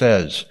text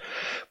says.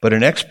 But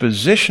an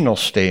expositional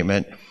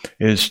statement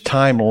is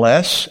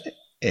timeless,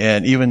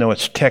 and even though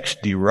it's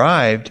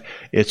text-derived,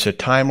 it's a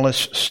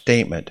timeless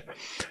statement.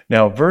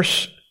 Now,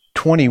 verse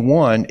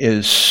 21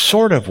 is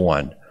sort of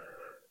one.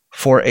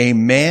 For a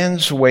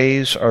man's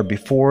ways are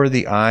before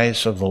the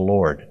eyes of the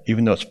Lord.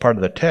 Even though it's part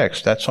of the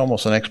text, that's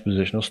almost an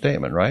expositional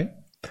statement, right?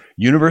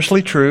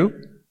 Universally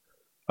true,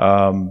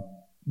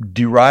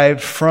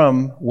 derived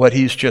from what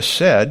he's just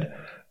said,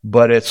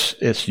 but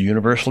it's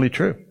universally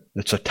true.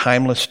 It's a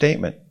timeless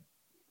statement.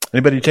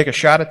 Anybody take a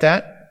shot at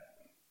that?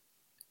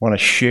 Want to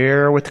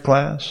share with the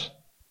class?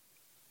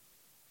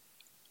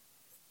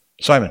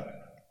 Simon.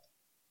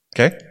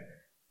 Okay?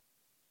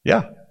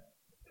 Yeah.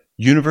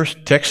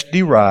 Text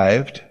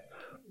derived,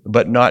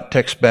 but not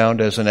text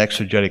bound as an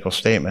exegetical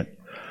statement.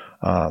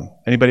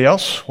 Anybody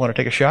else want to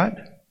take a shot?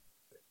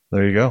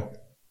 There you go.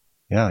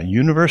 Yeah,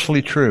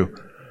 universally true.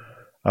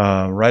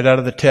 Right out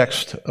of the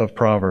text of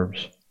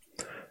Proverbs.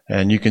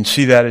 And you can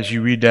see that as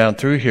you read down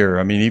through here.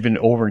 I mean, even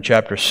over in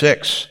chapter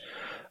 6,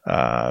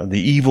 the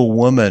evil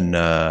woman,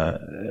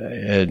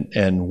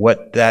 and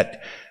what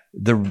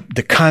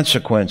the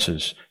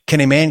consequences.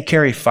 Can a man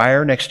carry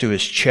fire next to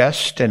his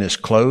chest and his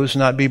clothes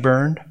not be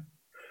burned?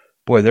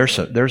 Boy, there's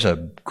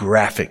a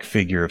graphic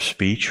figure of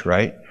speech,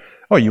 right?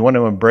 Oh, you want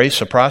to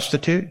embrace a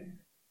prostitute?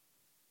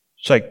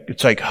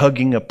 It's like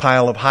hugging a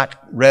pile of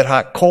red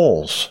hot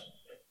coals.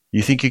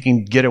 You think you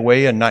can get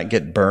away and not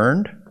get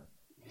burned?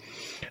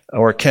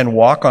 Or can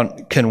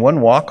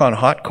one walk on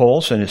hot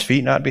coals and his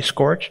feet not be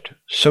scorched?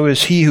 So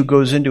is he who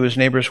goes into his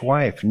neighbor's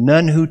wife.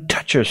 None who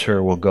touches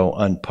her will go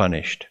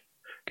unpunished.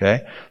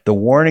 Okay? The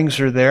warnings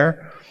are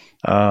there.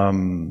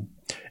 And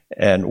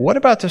what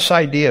about this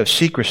idea of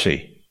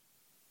secrecy?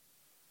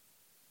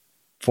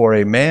 For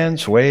a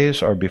man's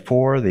ways are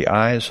before the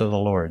eyes of the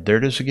Lord. There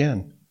it is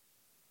again.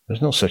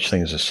 There's no such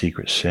thing as a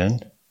secret sin.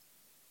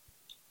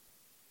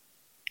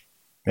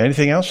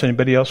 Anything else?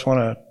 Anybody else want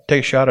to take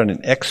a shot on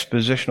an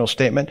expositional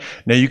statement?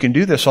 Now you can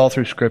do this all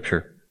through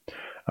Scripture.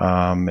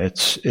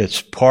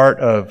 It's part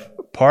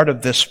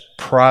of this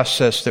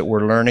process that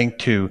we're learning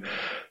to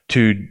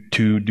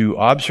do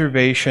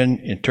observation,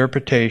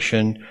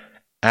 interpretation,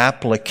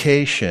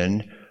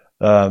 application.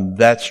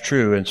 That's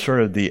true, and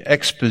sort of the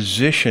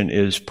exposition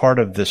is part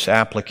of this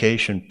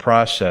application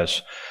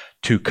process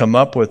to come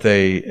up with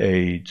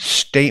a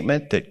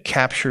statement that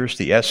captures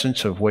the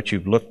essence of what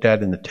you've looked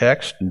at in the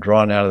text and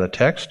drawn out of the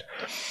text,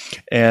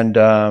 and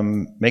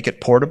make it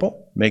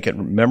portable, make it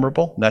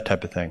memorable, that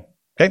type of thing.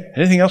 Okay,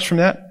 anything else from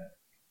that?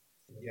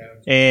 Yeah.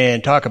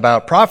 And talk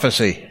about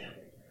prophecy.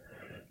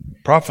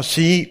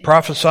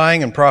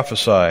 Prophesying and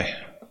prophesy.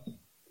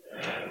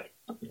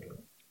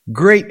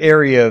 Great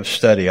area of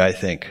study, I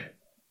think.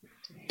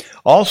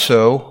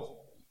 Also,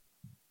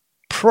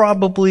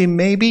 probably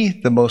maybe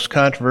the most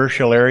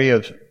controversial area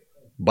of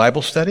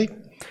Bible study.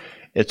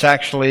 It's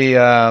actually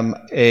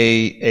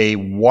a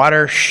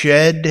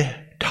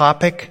watershed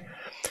topic.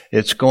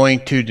 It's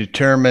going to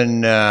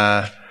determine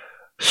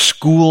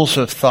schools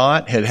of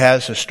thought. It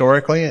has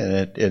historically,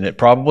 and it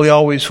probably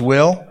always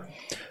will.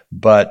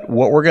 But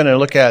what we're going to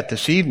look at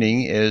this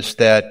evening is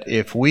that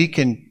if we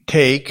can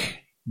take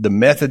the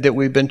method that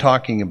we've been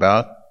talking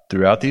about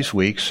throughout these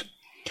weeks,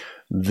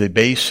 the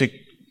basic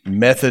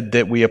method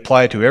that we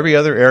apply to every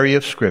other area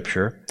of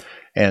Scripture,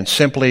 and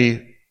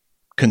simply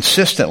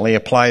consistently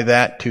apply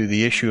that to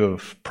the issue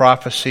of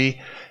prophecy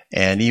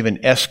and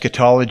even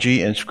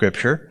eschatology in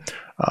Scripture,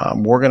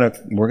 we're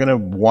gonna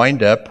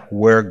wind up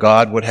where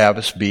God would have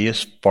us be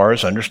as far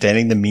as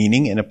understanding the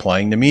meaning and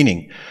applying the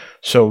meaning.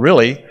 So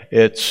really,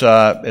 it's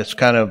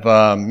kind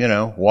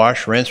of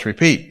wash, rinse,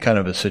 repeat kind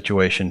of a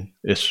situation.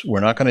 We're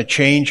not going to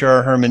change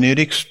our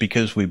hermeneutics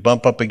because we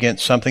bump up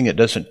against something that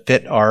doesn't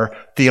fit our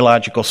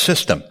theological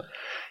system.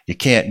 You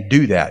can't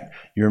do that.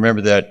 You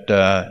remember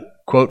that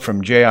quote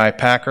from J.I.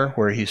 Packer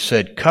where he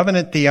said,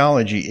 "Covenant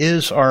theology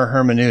is our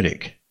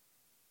hermeneutic."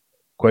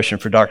 Question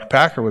for Dr.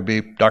 Packer would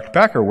be, Dr.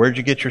 Packer, where'd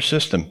you get your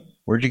system?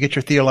 Where'd you get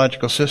your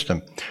theological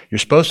system? You're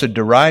supposed to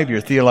derive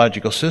your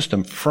theological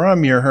system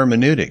from your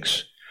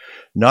hermeneutics,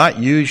 not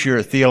use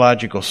your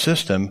theological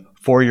system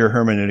for your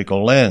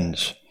hermeneutical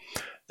lens.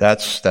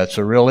 That's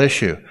a real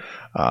issue.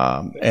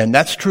 And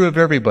that's true of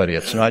everybody.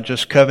 It's not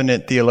just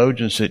covenant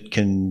theologians that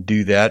can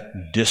do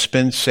that.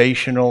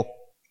 Dispensational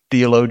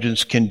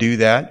theologians can do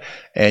that,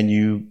 and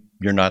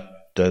you're not.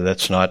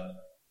 It's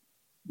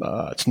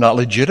not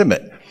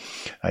legitimate.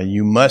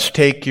 You must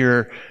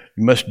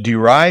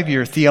derive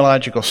your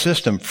theological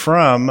system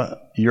from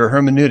your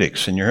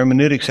hermeneutics, and your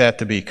hermeneutics have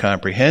to be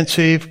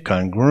comprehensive,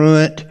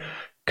 congruent,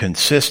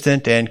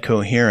 consistent, and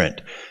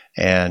coherent.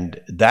 And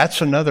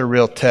that's another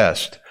real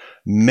test.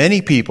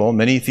 Many people,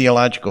 many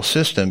theological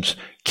systems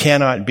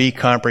cannot be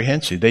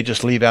comprehensive. They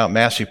just leave out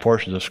massive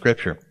portions of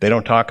Scripture. They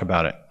don't talk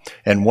about it.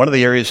 And one of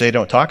the areas they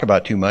don't talk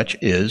about too much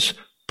is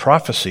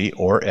prophecy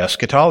or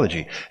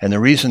eschatology. And the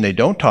reason they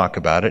don't talk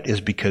about it is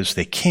because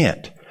they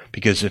can't.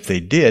 Because if they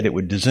did, it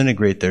would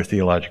disintegrate their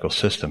theological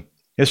system.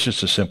 It's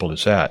just as simple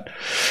as that.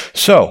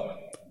 So,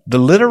 the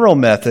literal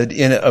method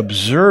in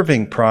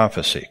observing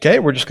prophecy. Okay,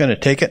 we're just going to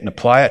take it and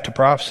apply it to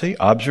prophecy.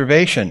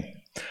 Observation.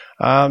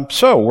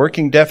 So,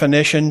 working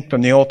definition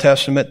from the Old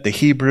Testament, the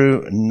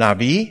Hebrew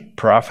navi,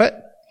 prophet,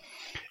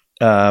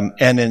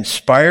 an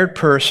inspired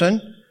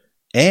person,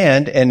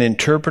 and an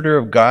interpreter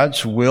of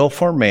God's will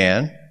for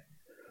man.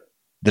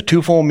 The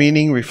twofold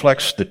meaning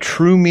reflects the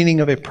true meaning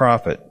of a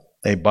prophet.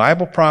 A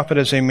Bible prophet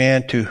is a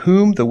man to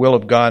whom the will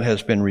of God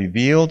has been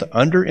revealed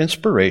under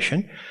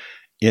inspiration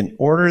in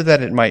order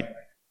that it might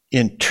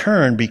in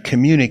turn be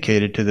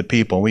communicated to the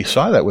people. We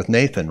saw that with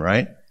Nathan,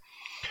 right?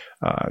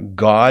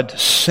 God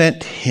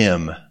sent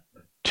him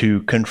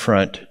to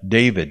confront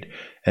David,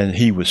 and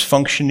he was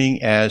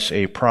functioning as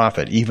a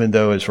prophet, even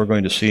though, as we're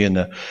going to see in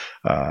the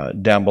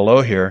down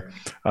below here,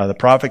 the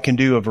prophet can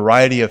do a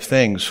variety of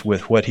things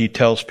with what he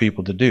tells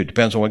people to do.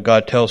 Depends on what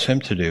God tells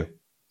him to do.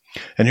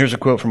 And here's a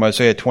quote from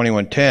Isaiah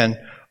 21:10.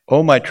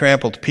 "O my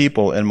trampled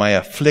people and my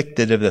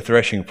afflicted of the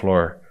threshing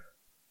floor."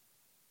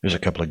 There's a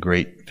couple of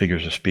great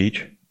figures of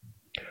speech.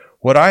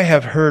 "What I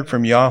have heard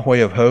from Yahweh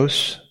of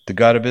hosts, the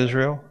God of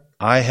Israel,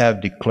 I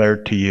have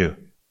declared to you."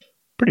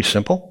 Pretty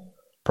simple.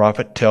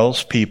 Prophet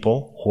tells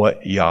people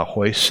what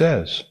Yahweh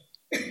says.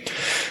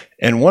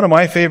 And one of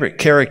my favorite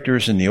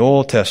characters in the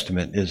Old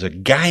Testament is a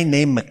guy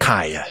named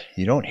Micaiah.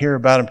 You don't hear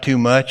about him too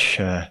much.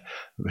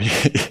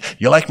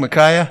 You like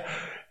Micaiah?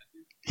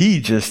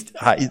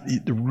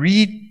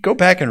 Go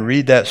back and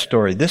read that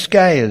story. This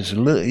guy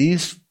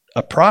he's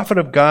a prophet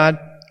of God,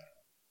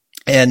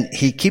 and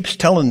he keeps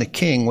telling the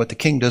king what the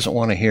king doesn't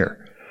want to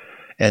hear.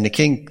 And the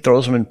king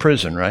throws him in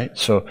prison, right?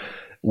 So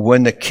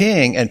when the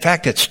king, in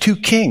fact, it's two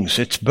kings.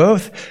 It's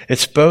both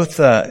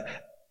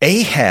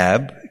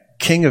Ahab,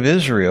 king of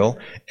Israel,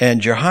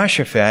 and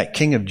Jehoshaphat,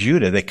 king of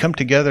Judah. They come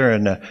together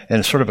in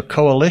a sort of a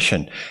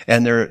coalition,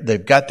 and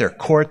they've got their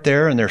court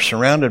there, and they're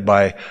surrounded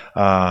by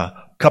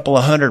couple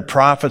of hundred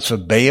prophets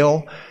of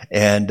Baal,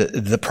 and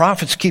the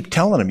prophets keep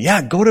telling them,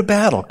 yeah, go to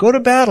battle,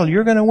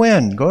 you're going to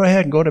win, go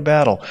ahead and go to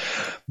battle.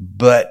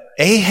 But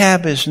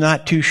Ahab is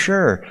not too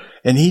sure,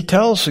 and he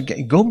tells,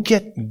 go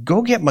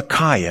get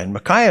Micaiah, and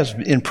Micaiah's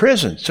in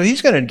prison, so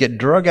he's going to get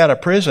drug out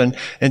of prison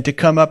and to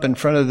come up in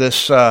front of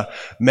this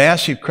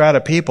massive crowd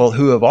of people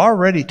who have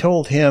already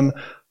told him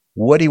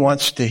what he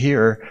wants to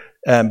hear,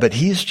 but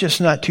he's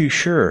just not too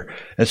sure.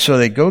 And so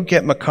they go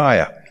get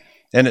Micaiah.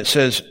 And it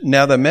says,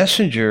 "Now the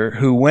messenger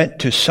who went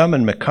to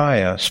summon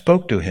Micaiah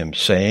spoke to him,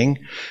 saying,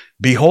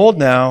 Behold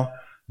now,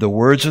 the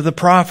words of the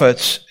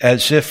prophets,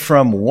 as if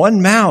from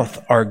one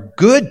mouth, are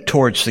good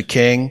towards the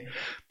king.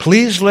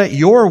 Please let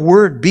your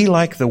word be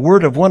like the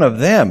word of one of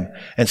them,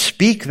 and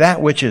speak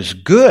that which is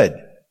good."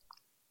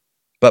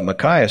 But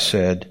Micaiah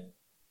said,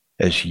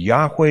 "As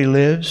Yahweh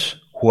lives,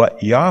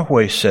 what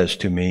Yahweh says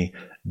to me,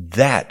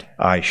 that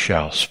I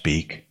shall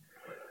speak."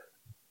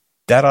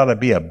 That ought to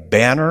be a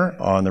banner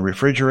on the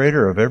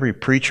refrigerator of every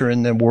preacher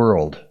in the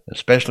world,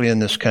 especially in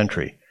this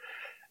country.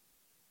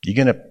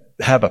 You're going to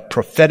have a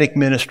prophetic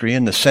ministry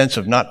in the sense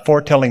of not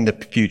foretelling the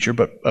future,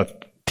 but of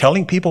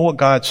telling people what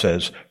God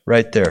says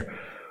right there.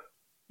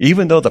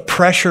 Even though the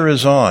pressure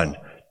is on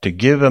to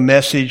give a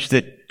message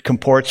that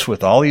comports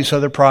with all these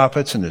other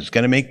prophets and is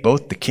going to make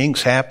both the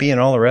kings happy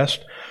and all the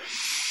rest,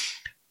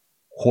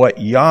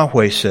 what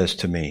Yahweh says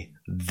to me,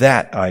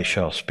 that I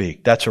shall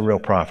speak. That's a real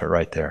prophet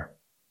right there.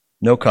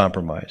 No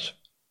compromise.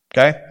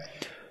 Okay?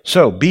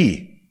 So,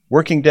 B,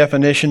 working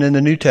definition in the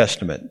New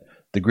Testament.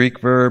 The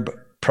Greek verb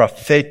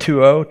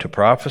prophetuo, to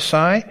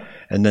prophesy,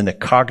 and then the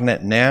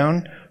cognate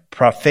noun,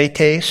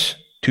 prophetes,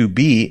 to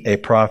be a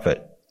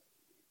prophet.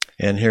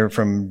 And here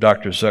from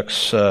Dr.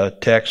 Zuck's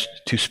text,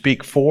 to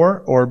speak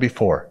for or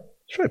before.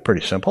 It's really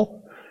pretty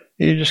simple.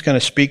 You're just going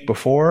to speak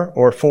before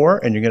or for,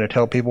 and you're going to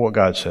tell people what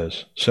God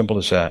says. Simple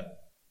as that.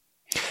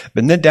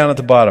 But then down at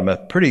the bottom,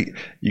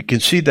 you can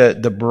see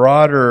the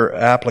broader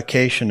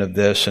application of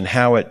this and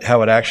how it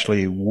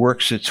actually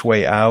works its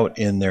way out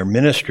in their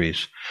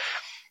ministries.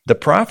 The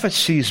prophet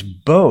sees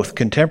both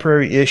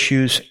contemporary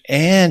issues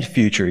and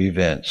future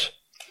events.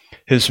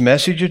 His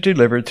message is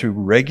delivered through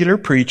regular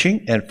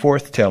preaching and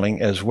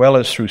forthtelling, as well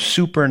as through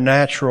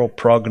supernatural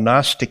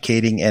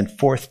prognosticating and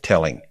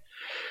forthtelling.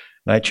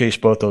 And I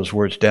chased both those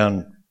words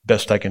down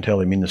best I can tell,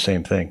 they mean the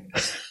same thing.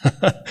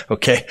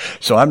 Okay,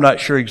 so I'm not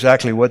sure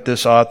exactly what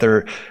this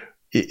author,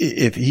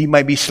 if he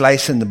might be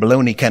slicing the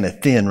bologna kind of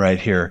thin right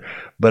here,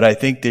 but I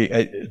think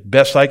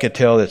best I could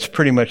tell, it's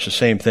pretty much the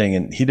same thing,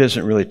 and he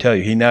doesn't really tell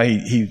you.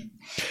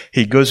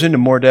 He goes into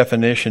more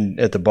definition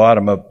at the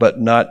bottom of, but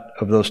not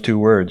of those two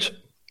words.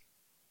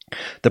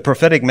 The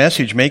prophetic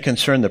message may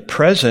concern the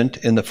present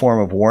in the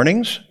form of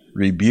warnings,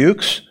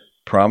 rebukes,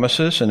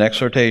 promises, and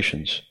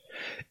exhortations.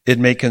 It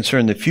may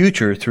concern the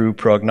future through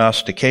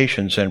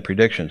prognostications and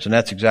predictions. And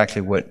that's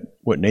exactly what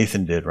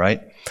Nathan did,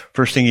 right?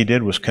 First thing he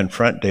did was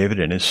confront David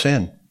in his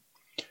sin.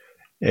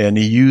 And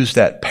he used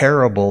that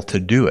parable to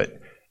do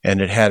it. And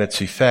it had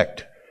its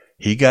effect.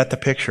 He got the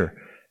picture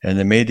and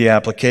then made the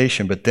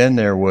application. But then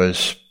there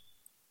was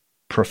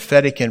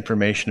prophetic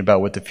information about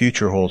what the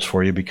future holds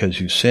for you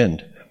because you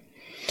sinned.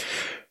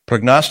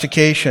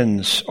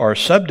 Prognostications are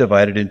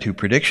subdivided into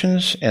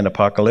predictions and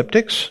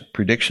apocalyptics.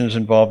 Predictions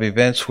involve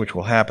events which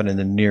will happen in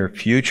the near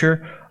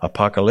future.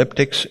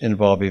 Apocalyptics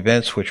involve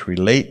events which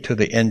relate to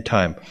the end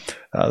time.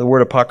 The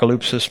word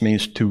apocalypsis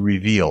means to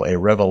reveal, a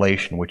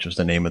revelation, which is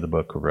the name of the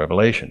book of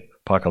Revelation,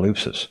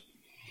 apocalypsis.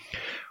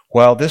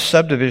 While this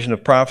subdivision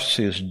of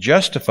prophecy is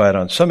justified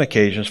on some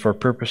occasions for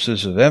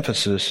purposes of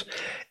emphasis,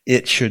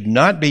 it should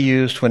not be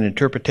used when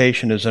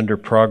interpretation is under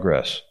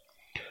progress.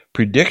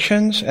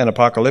 Predictions and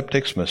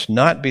apocalyptics must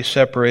not be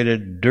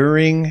separated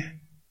during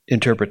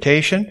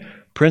interpretation.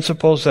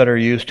 Principles that are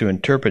used to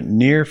interpret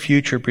near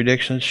future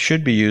predictions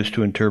should be used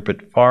to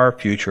interpret far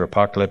future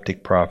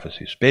apocalyptic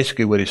prophecies.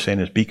 Basically what he's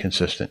saying is be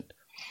consistent.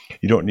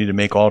 You don't need to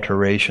make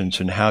alterations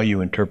in how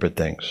you interpret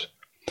things.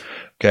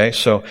 Okay,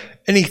 so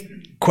any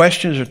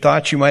questions or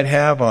thoughts you might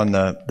have on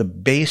the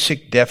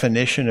basic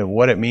definition of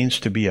what it means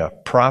to be a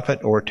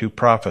prophet or to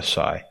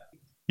prophesy?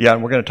 Yeah,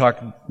 and we're going to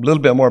talk a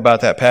little bit more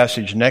about that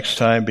passage next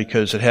time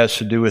because it has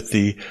to do with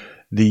the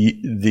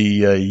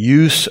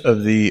use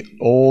of the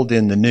old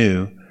in the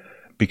new,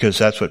 because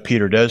that's what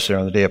Peter does there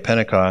on the day of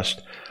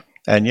Pentecost.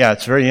 And yeah,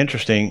 it's very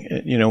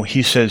interesting. You know,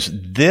 he says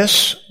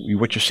this,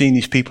 what you're seeing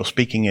these people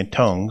speaking in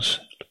tongues,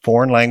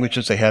 foreign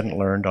languages they hadn't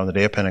learned on the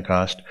day of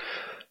Pentecost,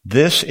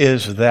 this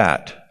is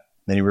that.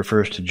 Then he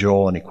refers to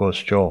Joel and he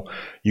quotes Joel.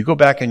 You go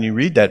back and you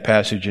read that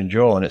passage in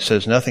Joel and it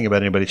says nothing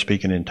about anybody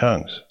speaking in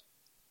tongues.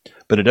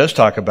 But it does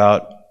talk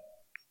about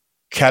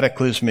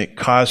cataclysmic,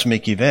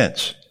 cosmic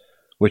events,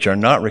 which are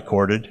not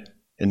recorded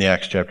in the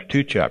Acts chapter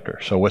 2 chapter.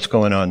 So what's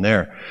going on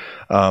there?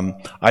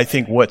 I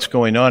think what's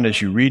going on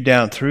as you read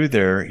down through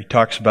there, he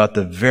talks about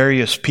the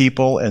various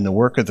people and the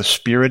work of the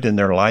Spirit in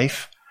their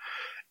life.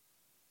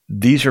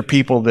 These are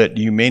people that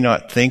you may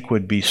not think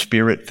would be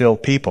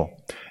Spirit-filled people.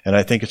 And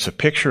I think it's a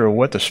picture of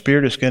what the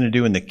Spirit is going to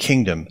do in the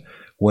kingdom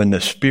when the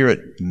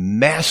Spirit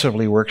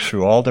massively works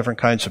through all different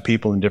kinds of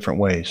people in different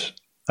ways.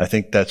 I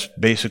think that's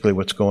basically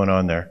what's going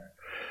on there.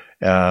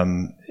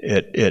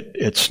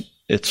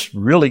 It's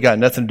really got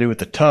nothing to do with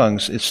the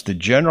tongues. It's the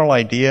general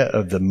idea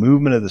of the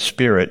movement of the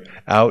Spirit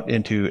out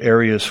into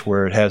areas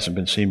where it hasn't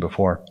been seen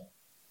before.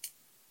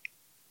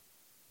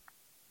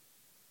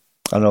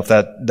 I don't know if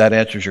that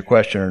answers your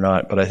question or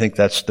not, but I think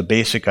that's the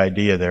basic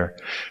idea there.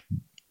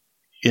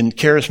 In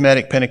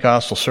charismatic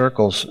Pentecostal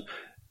circles,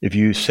 if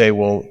you say,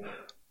 well,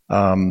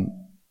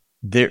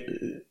 there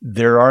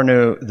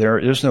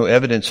is no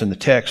evidence in the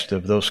text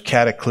of those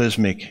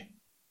cataclysmic,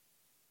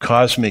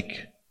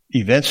 cosmic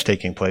events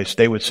taking place,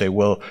 they would say,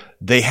 well,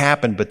 they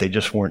happened, but they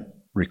just weren't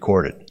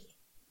recorded.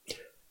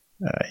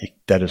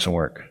 That doesn't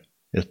work.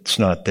 It's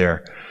not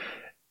there.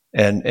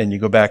 And you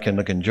go back and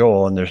look in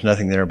Joel, and there's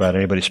nothing there about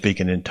anybody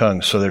speaking in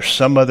tongues. So there's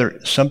some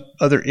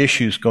other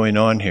issues going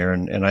on here,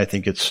 and I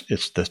think it's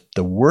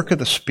the work of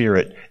the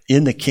Spirit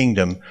in the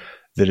kingdom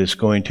that is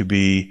going to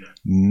be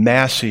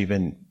massive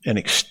and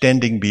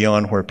extending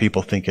beyond where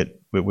people think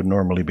it would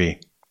normally be.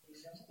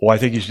 Well, I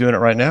think he's doing it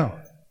right now.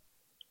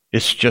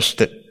 It's just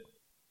that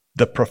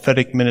the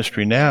prophetic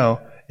ministry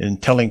now, in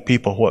telling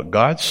people what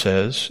God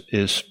says,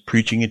 is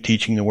preaching and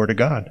teaching the Word of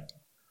God.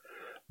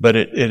 But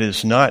it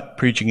is not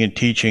preaching and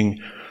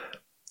teaching.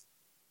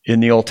 In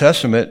the Old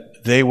Testament,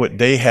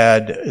 they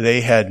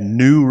had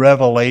new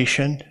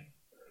revelation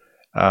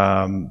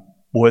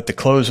with the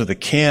close of the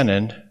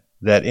canon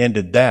that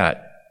ended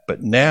that.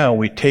 But now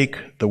we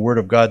take the Word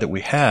of God that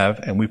we have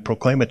and we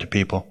proclaim it to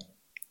people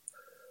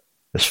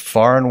as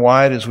far and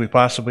wide as we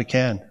possibly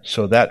can.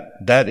 So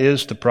that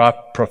is the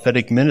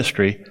prophetic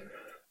ministry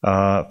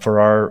for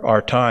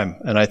our time,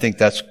 and I think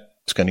it's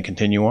going to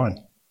continue on.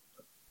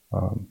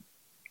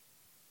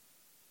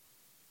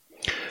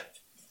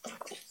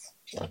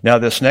 Now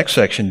this next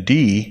section,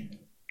 D,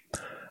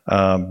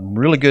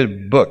 really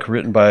good book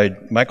written by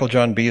Michael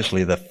John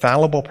Beasley, The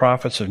Fallible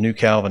Prophets of New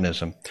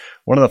Calvinism.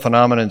 One of the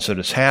phenomena that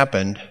has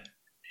happened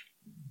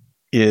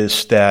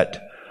is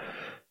that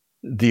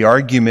the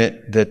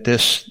argument that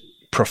this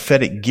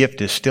prophetic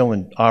gift is still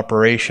in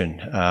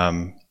operation. I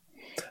don't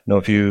know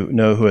if you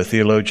know who a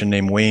theologian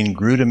named Wayne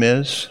Grudem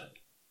is.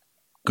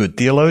 Good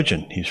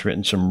theologian. He's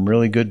written some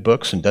really good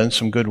books and done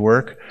some good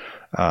work.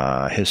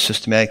 His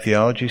systematic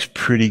theology is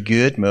pretty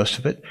good, most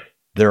of it.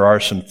 There are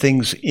some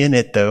things in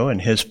it, though,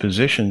 and his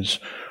positions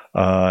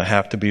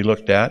have to be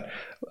looked at.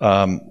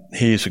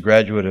 He's a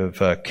graduate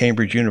of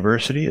Cambridge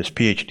University. His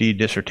PhD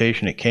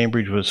dissertation at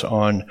Cambridge was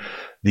on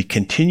the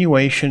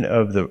continuation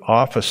of the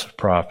office of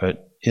prophet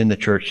in the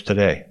church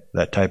today,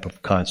 that type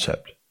of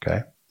concept.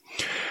 Okay.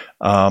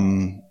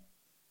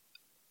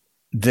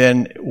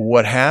 Then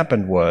what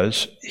happened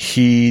was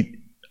he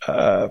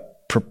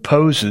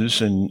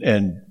proposes,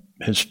 and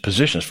his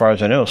position, as far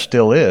as I know,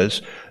 still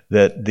is,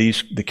 that the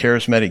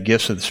charismatic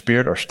gifts of the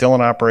Spirit are still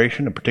in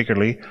operation, and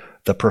particularly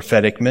the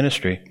prophetic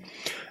ministry.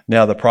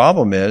 Now, the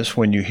problem is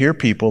when you hear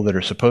people that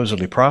are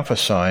supposedly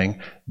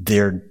prophesying,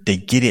 they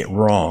get it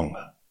wrong.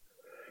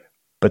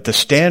 But the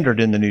standard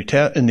in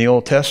the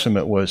Old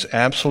Testament was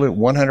absolute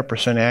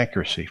 100%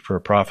 accuracy for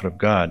a prophet of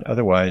God.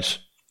 Otherwise,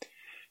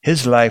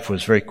 his life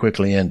was very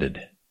quickly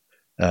ended.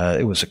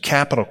 It was a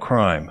capital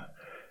crime.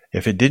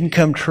 If it didn't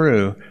come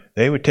true,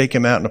 they would take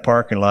him out in the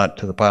parking lot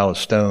to the pile of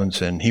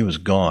stones, and he was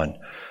gone.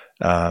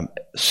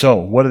 So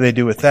what do they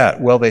do with that?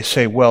 Well, they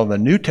say, well, the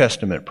New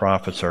Testament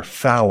prophets are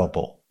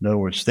fallible. In other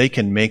words, they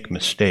can make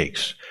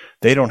mistakes.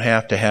 They don't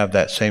have to have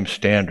that same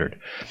standard.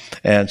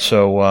 And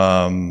so,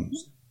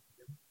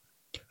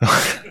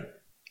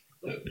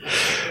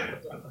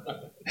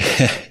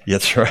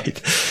 that's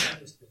right.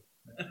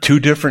 Two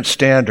different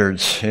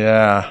standards.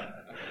 Yeah.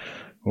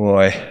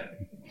 Boy,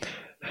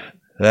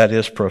 that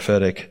is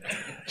prophetic.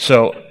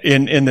 So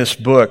in this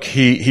book,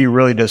 he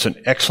really does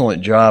an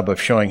excellent job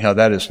of showing how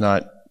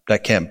that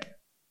can't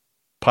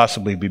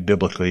possibly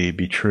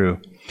be true.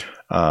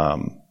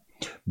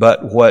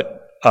 But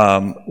what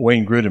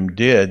Wayne Grudem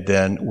did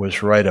then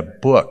was write a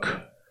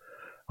book.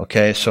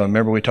 Okay, so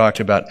remember we talked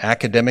about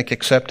academic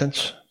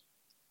acceptance,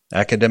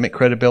 academic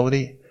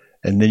credibility,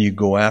 and then you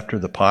go after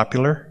the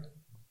popular.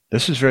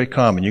 This is very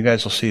common. You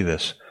guys will see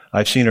this.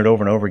 I've seen it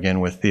over and over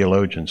again with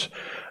theologians.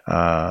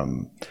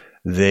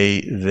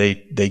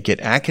 They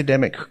get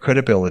academic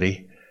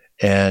credibility,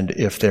 and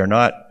if they're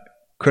not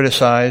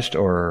criticized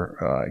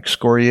or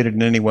excoriated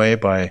in any way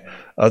by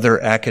other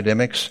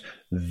academics,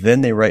 then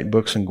they write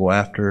books and go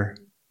after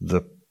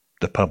the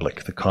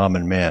public, the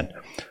common man.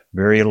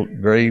 Very,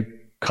 very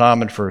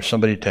common for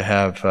somebody to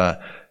have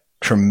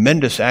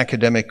tremendous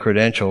academic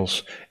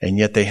credentials, and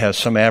yet they have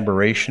some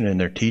aberration in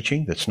their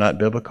teaching that's not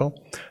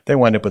biblical. They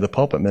wind up with a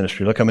pulpit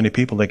ministry. Look how many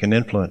people they can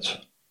influence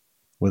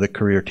with a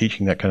career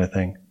teaching that kind of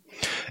thing.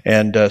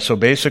 And so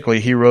basically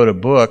he wrote a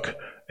book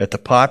at the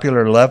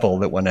popular level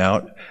that went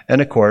out.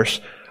 And of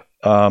course,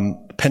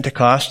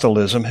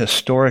 Pentecostalism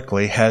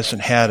historically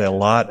hasn't had a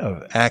lot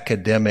of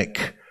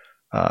academic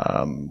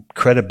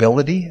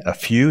credibility, a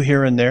few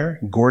here and there.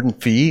 Gordon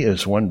Fee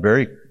is one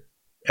very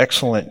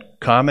excellent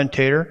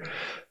commentator,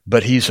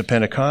 but he's a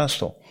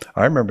Pentecostal.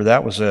 I remember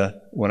that was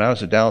when I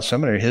was at Dallas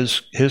Seminary,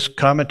 his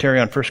commentary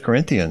on 1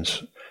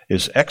 Corinthians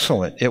is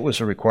excellent. It was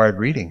a required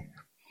reading.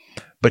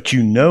 But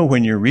you know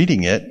when you're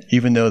reading it,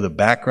 even though the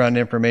background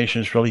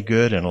information is really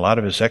good and a lot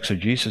of his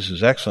exegesis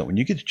is excellent, when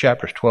you get to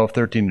chapters 12,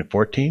 13, and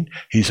 14,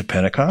 he's a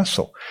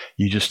Pentecostal.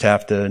 You just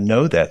have to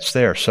know that's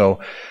there. So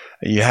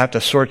you have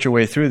to sort your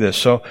way through this.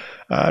 So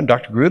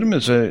Dr. Grudem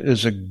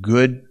is a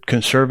good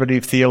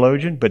conservative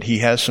theologian, but he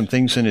has some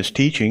things in his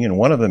teaching, and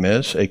one of them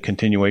is a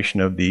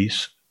continuation of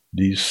these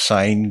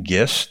sign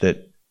gifts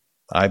that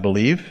I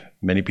believe,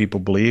 many people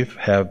believe,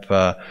 have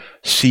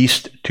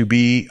ceased to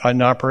be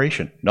in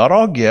operation. Not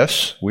all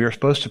gifts. We are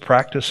supposed to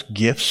practice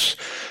gifts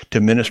to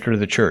minister to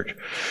the church.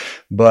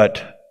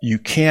 But you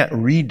can't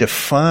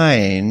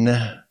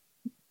redefine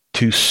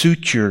to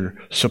suit your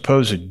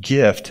supposed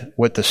gift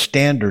what the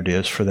standard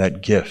is for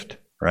that gift,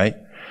 right?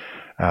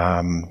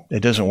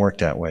 It doesn't work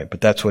that way,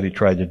 but that's what he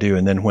tried to do.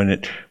 And then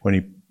when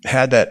he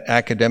had that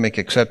academic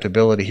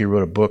acceptability, he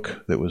wrote a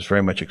book that was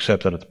very much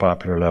accepted at the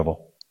popular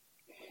level.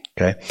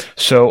 Okay,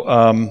 so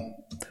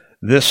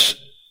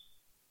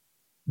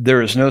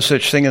there is no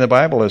such thing in the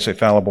Bible as a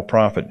fallible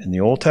prophet. In the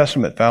Old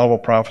Testament, fallible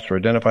prophets were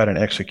identified and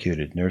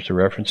executed. And there's the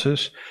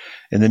references.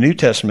 In the New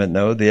Testament,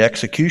 no, the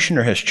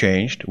executioner has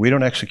changed. We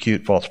don't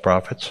execute false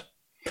prophets.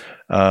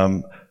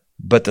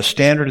 But the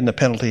standard and the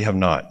penalty have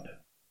not.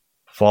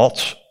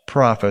 False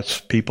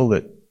prophets, people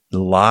that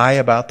lie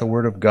about the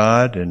Word of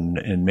God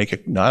and make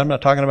it. Now, I'm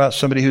not talking about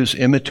somebody who's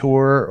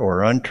immature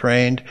or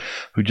untrained,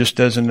 who just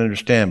doesn't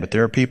understand. But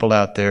there are people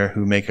out there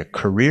who make a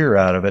career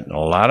out of it and a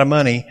lot of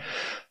money.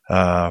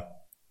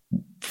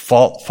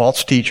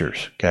 False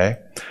teachers. Okay,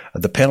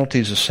 the penalty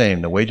is the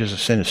same. The wages of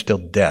sin is still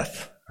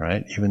death.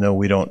 Right, even though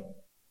we don't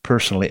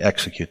personally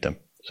execute them.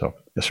 So,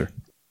 yes, sir.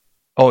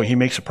 Oh, he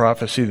makes a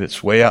prophecy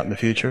that's way out in the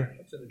future.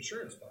 It's an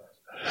insurance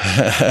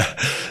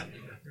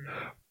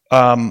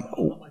policy.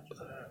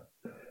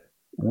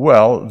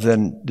 Well,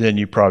 then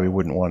you probably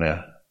wouldn't want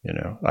to,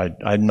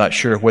 I'm not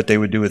sure what they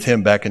would do with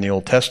him back in the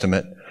Old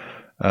Testament.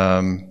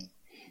 But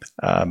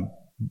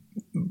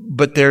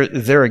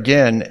there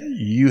again,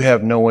 you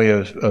have no way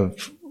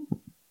of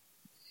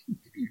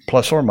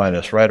plus or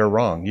minus, right or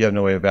wrong. You have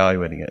no way of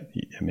evaluating it.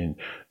 I mean,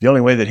 the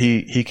only way that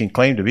he can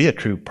claim to be a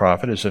true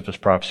prophet is if his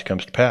prophecy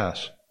comes to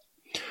pass.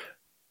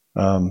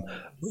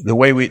 The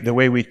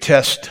way we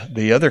test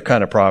the other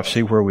kind of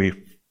prophecy, where we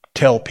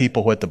tell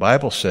people what the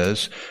Bible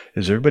says,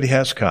 is everybody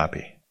has a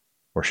copy,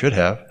 or should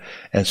have.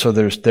 And so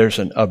there's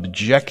an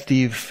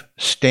objective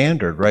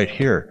standard right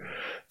here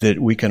that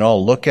we can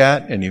all look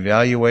at and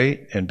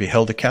evaluate and be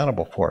held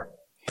accountable for.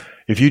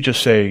 If you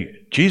just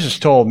say, Jesus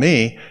told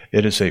me,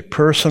 it is a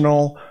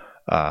personal,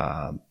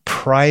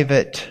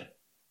 private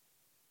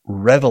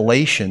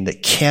revelation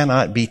that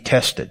cannot be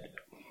tested.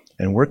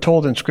 And we're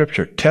told in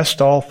Scripture,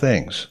 test all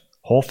things.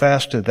 Hold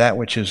fast to that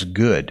which is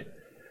good.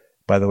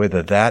 By the way,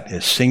 that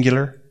is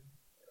singular.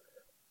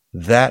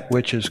 That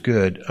which is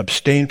good.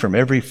 Abstain from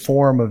every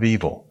form of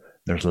evil.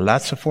 There's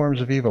lots of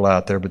forms of evil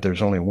out there, but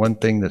there's only one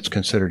thing that's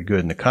considered good.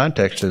 And the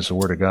context is the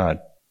Word of God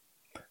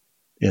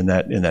in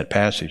that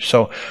passage.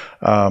 So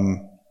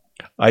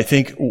I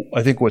think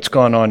what's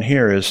gone on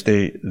here is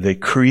they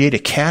create a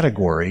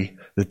category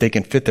that they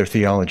can fit their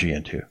theology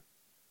into.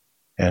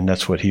 And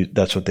that's what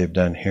they've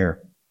done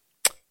here.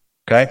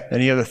 Okay?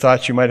 Any other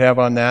thoughts you might have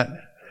on that?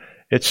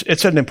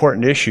 It's an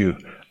important issue.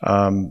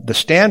 The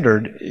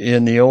standard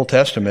in the Old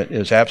Testament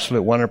is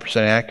absolute 100%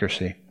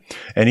 accuracy.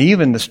 And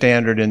even the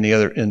standard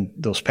in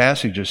those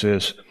passages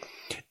is,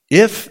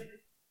 if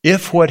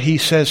what he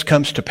says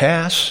comes to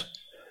pass,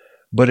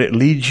 but it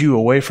leads you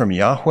away from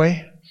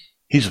Yahweh,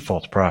 he's a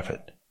false prophet.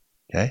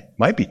 Okay?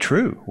 Might be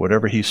true,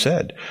 whatever he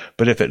said.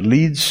 But if it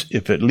leads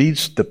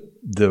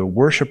the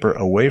worshiper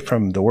away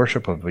from the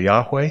worship of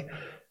Yahweh,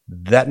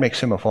 that makes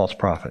him a false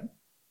prophet.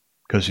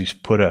 Because he's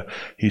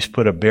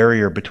put a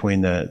barrier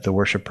between the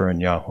worshiper and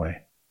Yahweh.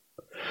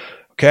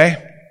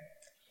 Okay?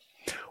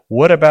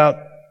 What about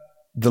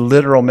the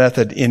literal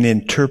method in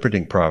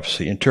interpreting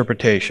prophecy,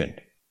 interpretation?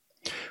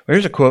 Well,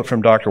 here's a quote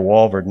from Dr.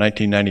 Walvoord,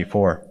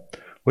 1994.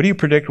 What do you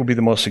predict will be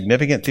the most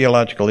significant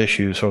theological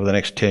issues over the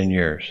next 10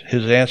 years?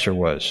 His answer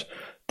was,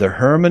 the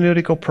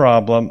hermeneutical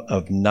problem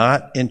of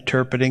not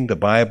interpreting the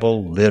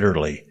Bible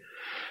literally,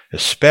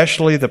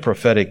 especially the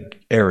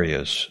prophetic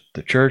areas.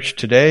 The church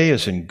today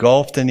is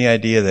engulfed in the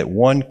idea that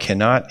one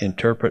cannot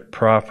interpret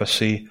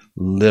prophecy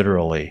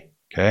literally.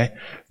 Okay?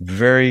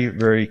 Very,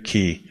 very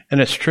key.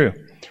 And it's true.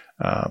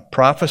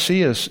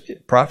 Prophecy is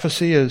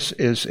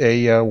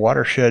a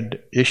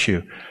watershed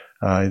issue.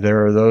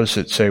 There are those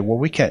that say, well,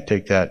 we can't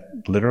take that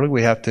literally.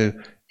 We have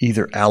to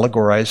either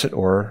allegorize it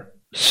or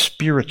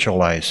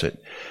spiritualize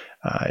it.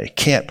 It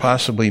can't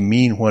possibly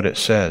mean what it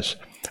says.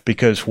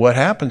 Because what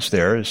happens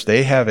there is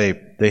they have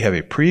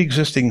a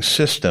pre-existing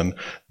system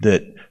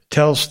that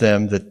tells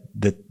them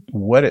that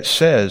what it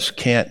says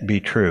can't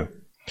be true.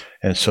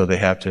 And so they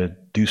have to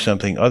do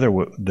something other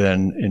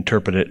than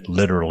interpret it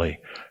literally.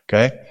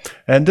 Okay?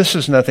 And this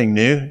is nothing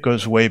new. It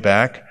goes way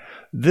back.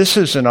 This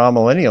is an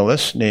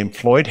amillennialist named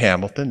Floyd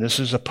Hamilton. This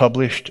is a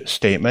published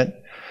statement.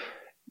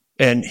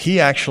 And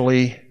he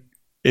actually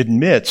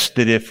admits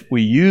that if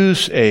we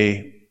use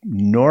a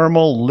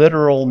normal,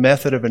 literal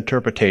method of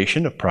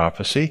interpretation of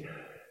prophecy,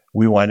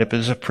 we wind up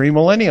as a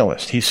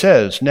premillennialist. He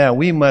says, now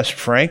we must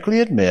frankly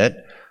admit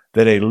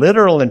that a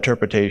literal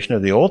interpretation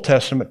of the Old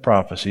Testament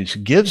prophecies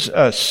gives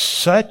us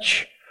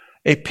such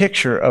a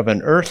picture of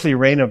an earthly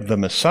reign of the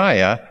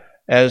Messiah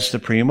as the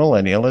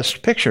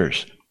premillennialist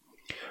pictures.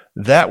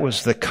 That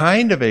was the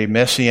kind of a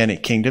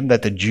Messianic kingdom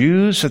that the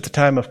Jews at the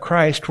time of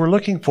Christ were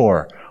looking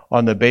for,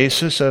 on the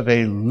basis of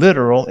a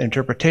literal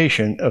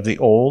interpretation of the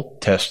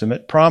Old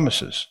Testament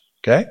promises.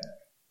 Okay?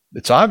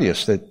 It's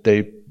obvious that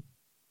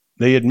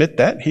they admit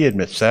that. He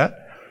admits that.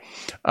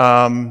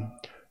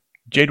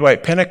 J.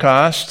 Dwight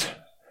Pentecost,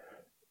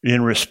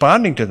 in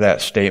responding to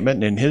that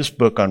statement in his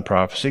book on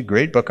prophecy,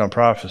 great book on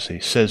prophecy,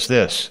 says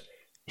this: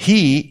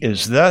 he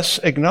is thus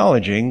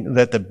acknowledging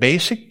that the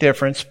basic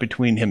difference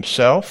between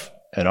himself,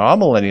 an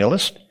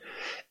amillennialist,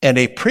 and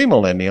a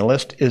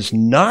premillennialist is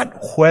not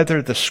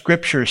whether the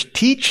Scriptures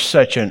teach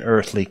such an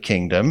earthly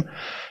kingdom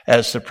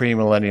as the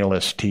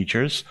premillennialist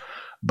teachers,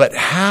 but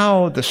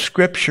how the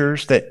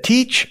Scriptures that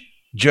teach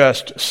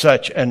just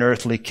such an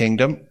earthly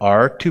kingdom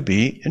are to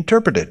be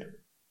interpreted.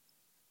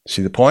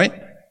 See the point?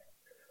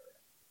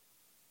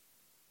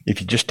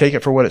 If you just take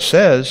it for what it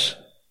says,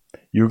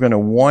 you're going to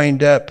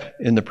wind up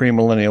in the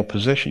premillennial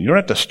position. You don't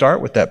have to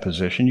start with that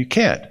position. You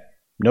can't.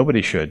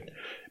 Nobody should.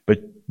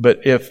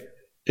 But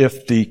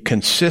if the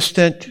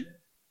consistent,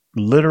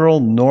 literal,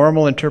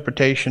 normal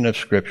interpretation of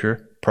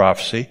Scripture,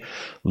 prophecy,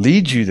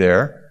 leads you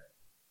there,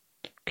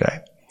 okay.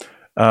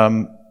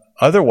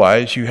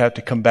 Otherwise, you have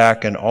to come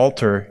back and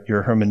alter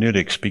your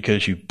hermeneutics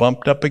because you've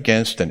bumped up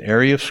against an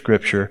area of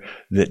Scripture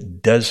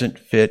that doesn't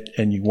fit,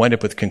 and you wind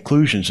up with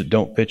conclusions that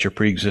don't fit your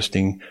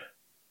pre-existing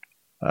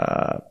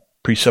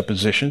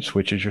presuppositions,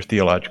 which is your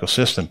theological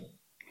system.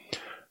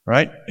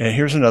 Right? And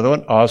here's another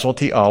one, Oswald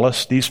T.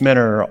 Allis. These men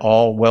are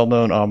all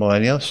well-known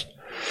amillennialists.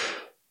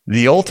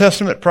 The Old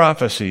Testament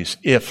prophecies,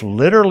 if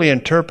literally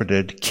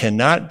interpreted,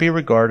 cannot be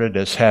regarded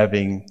as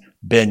having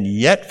been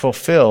yet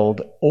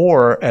fulfilled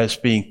or as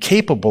being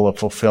capable of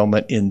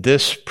fulfillment in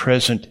this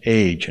present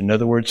age. In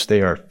other words,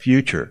 they are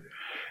future,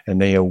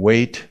 and they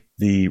await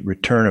the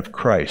return of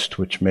Christ,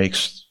 which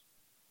makes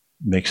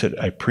it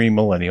a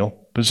premillennial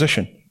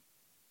position.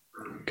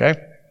 Okay?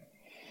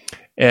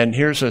 And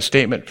here's a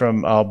statement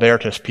from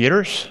Albertus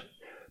Peters,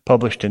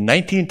 published in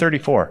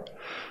 1934.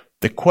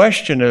 The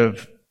question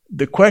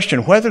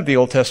whether the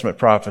Old Testament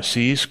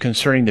prophecies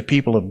concerning the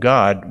people of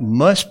God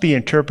must be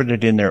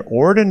interpreted in their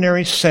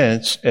ordinary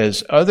sense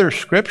as other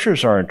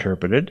scriptures are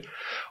interpreted,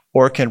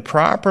 or can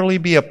properly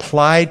be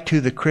applied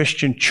to the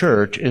Christian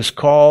church, is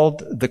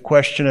called the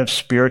question of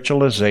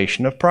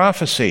spiritualization of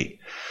prophecy.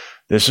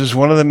 This is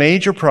one of the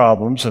major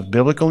problems of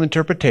biblical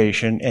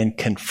interpretation and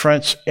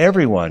confronts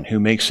everyone who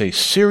makes a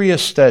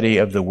serious study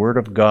of the Word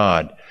of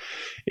God.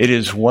 It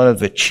is one of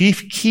the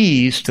chief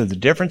keys to the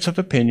difference of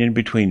opinion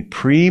between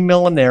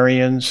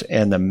premillenarians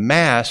and the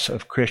mass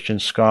of Christian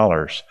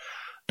scholars.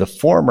 The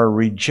former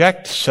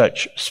reject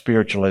such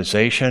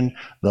spiritualization,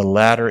 the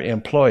latter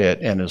employ it,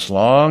 and as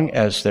long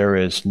as there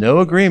is no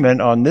agreement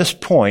on this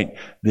point,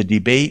 the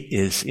debate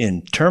is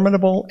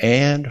interminable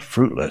and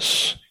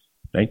fruitless.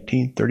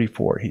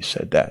 1934, he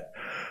said that.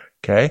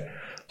 Okay?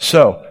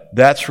 So,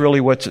 that's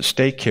really what's at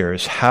stake here,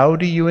 is how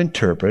do you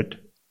interpret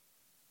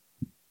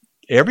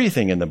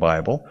everything in the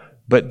Bible,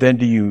 but then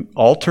do you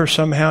alter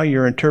somehow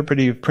your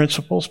interpretive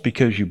principles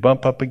because you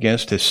bump up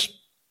against this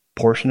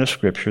portion of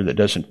Scripture that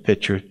doesn't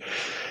fit your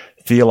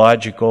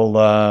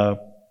theological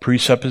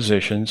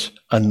presuppositions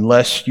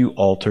unless you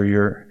alter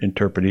your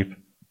interpretive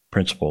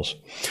principles.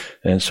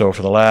 And so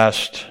for the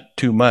last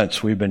 2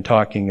 months, we've been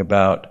talking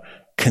about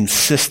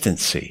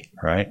consistency,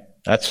 right?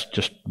 That's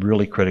just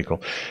really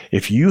critical.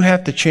 If you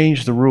have to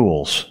change the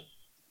rules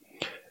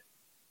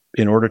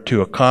in order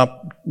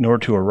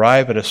to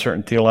arrive at a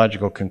certain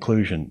theological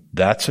conclusion,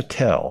 that's a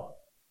tell.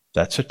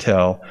 That's a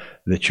tell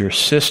that your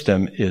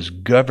system is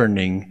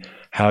governing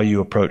how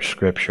you approach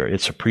Scripture.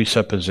 It's a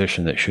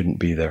presupposition that shouldn't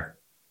be there.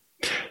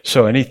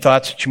 So, any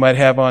thoughts that you might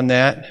have on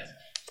that?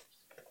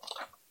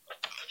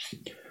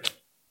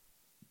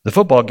 The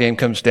football game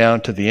comes down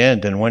to the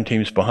end and one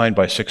team's behind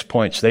by 6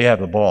 points. They have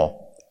the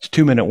ball. It's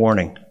 2-minute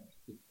warning.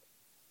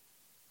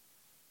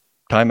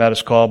 Timeout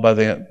is called by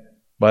the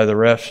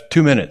refs.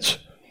 2 minutes.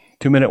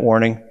 2-minute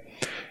warning.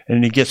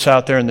 And he gets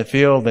out there in the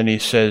field and he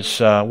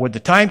says, would the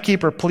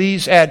timekeeper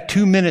please add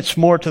 2 minutes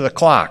more to the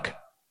clock?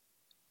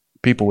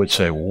 People would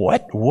say,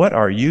 what? What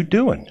are you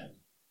doing?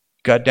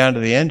 Got down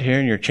to the end here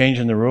and you're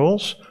changing the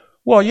rules?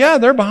 Well, yeah,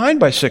 they're behind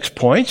by 6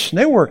 points. And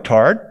they worked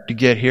hard to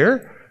get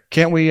here.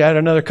 Can't we add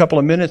another couple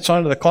of minutes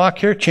onto the clock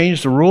here?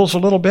 Change the rules a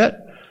little bit?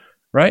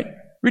 Right?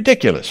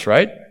 Ridiculous,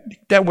 right?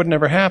 That would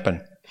never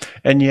happen.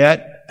 And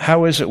yet,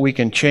 how is it we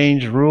can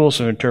change rules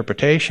of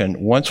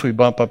interpretation once we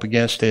bump up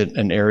against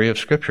an area of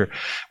Scripture?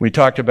 We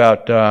talked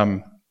about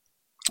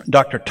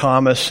Dr.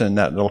 Thomas and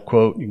that little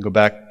quote. You can go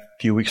back a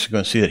few weeks ago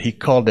and see that he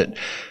called it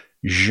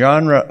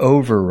genre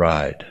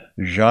override.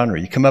 Genre.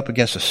 You come up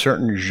against a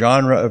certain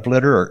genre of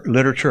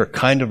literature, a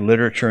kind of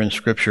literature in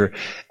Scripture,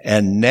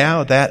 and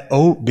now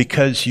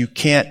because you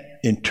can't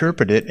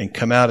interpret it and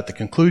come out at the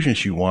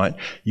conclusions you want,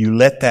 you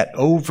let that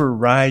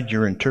override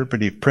your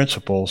interpretive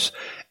principles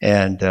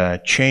and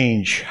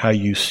change how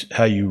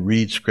you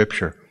read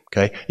Scripture.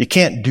 Okay, you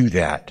can't do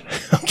that.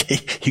 Okay,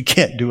 you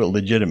can't do it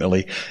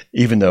legitimately,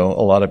 even though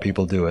a lot of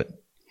people do it.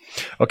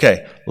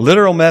 Okay,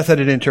 literal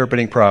method in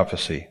interpreting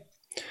prophecy.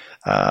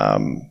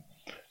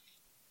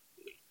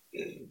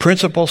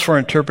 Principles for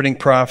interpreting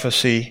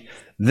prophecy.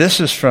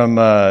 This is from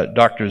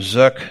Dr.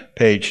 Zook,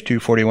 page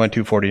 241,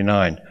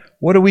 249.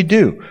 What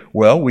do?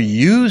 Well, we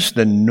use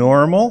the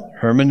normal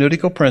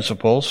hermeneutical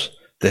principles,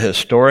 the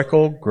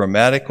historical,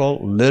 grammatical,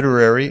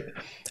 literary,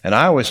 and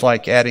I always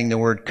like adding the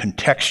word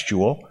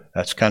contextual.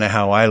 That's kind of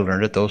how I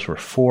learned it. Those were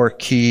 4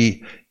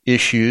 key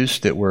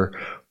issues that were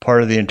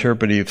part of the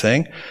interpretive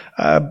thing.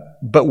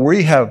 But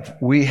we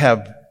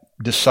have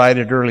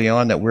decided early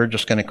on that we're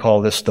just going to call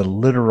this the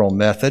literal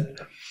method.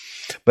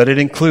 But it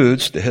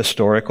includes the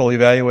historical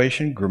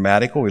evaluation,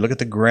 grammatical. We look at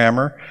the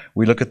grammar.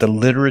 We look at the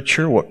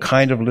literature, what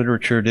kind of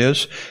literature it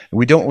is.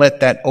 We don't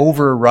let that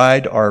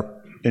override our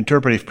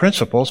interpretive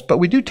principles, but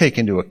we do take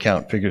into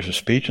account figures of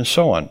speech and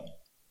so on.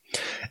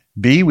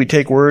 B, we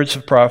take words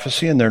of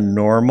prophecy in their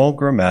normal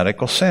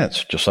grammatical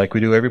sense, just like we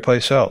do every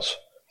place else.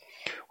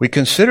 We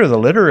consider the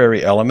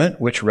literary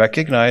element, which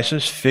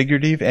recognizes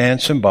figurative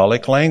and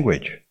symbolic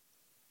language.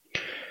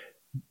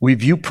 We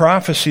view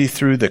prophecy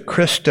through the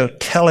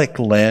Christotelic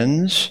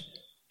lens.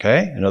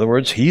 Okay? In other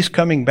words, he's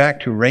coming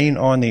back to reign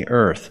on the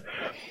earth.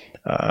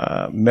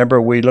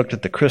 Remember, we looked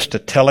at the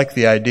Christotelic,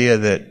 the idea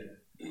that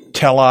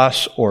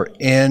telos or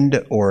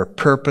end or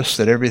purpose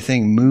that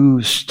everything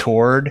moves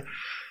toward.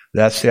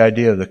 That's the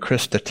idea of the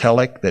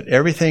Christotelic, that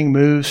everything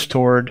moves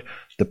toward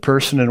the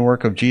person and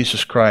work of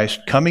Jesus Christ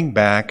coming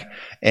back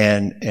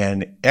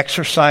and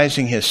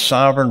exercising his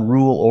sovereign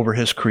rule over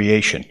his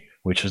creation,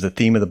 which is the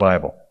theme of the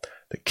Bible.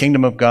 The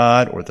kingdom of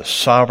God, or the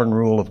sovereign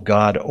rule of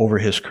God over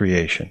his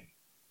creation.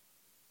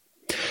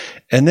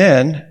 And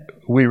then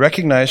we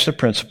recognize the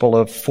principle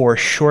of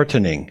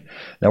foreshortening.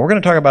 Now we're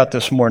going to talk about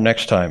this more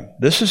next time.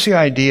 This is the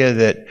idea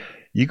that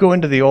you go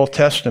into the Old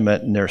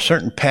Testament and there are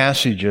certain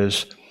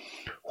passages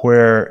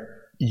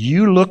where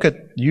you look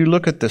at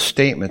the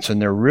statements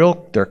and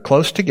they're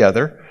close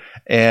together,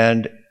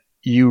 and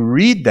you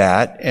read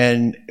that,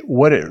 and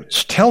what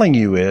it's telling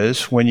you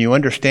is, when you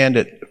understand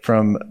it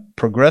from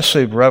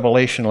progressive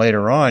revelation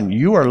later on,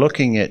 you are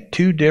looking at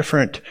two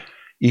different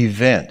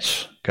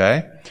events,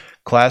 okay?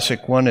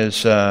 Classic one is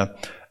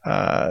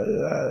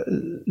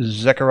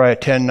Zechariah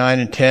 10, 9,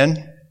 and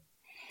 10,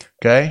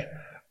 okay?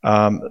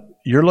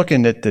 You're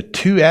looking at the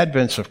two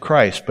advents of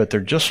Christ, but they're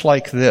just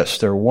like this.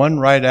 They're one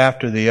right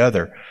after the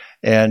other.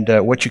 And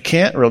what you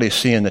can't really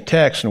see in the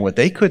text, and what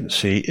they couldn't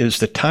see, is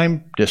the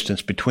time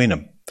distance between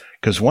them.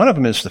 Because one of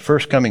them is the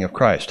first coming of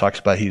Christ. Talks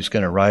about he's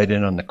going to ride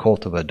in on the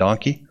colt of a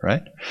donkey,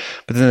 right?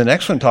 But then the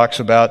next one talks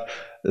about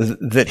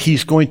that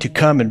he's going to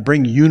come and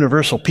bring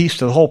universal peace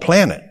to the whole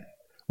planet.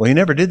 Well, he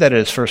never did that at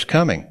his first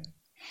coming.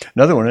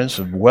 Another one is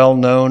a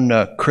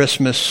well-known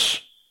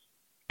Christmas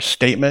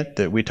statement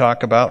that we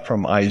talk about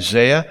from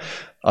Isaiah.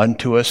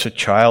 Unto us a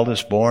child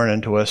is born,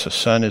 unto us a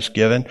son is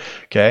given.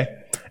 Okay?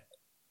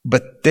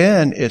 But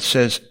then it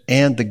says,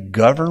 and the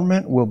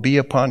government will be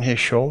upon his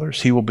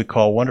shoulders. He will be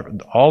called wonderful.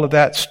 All of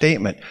that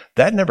statement,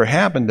 that never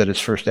happened at his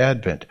first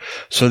advent.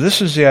 So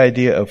this is the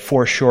idea of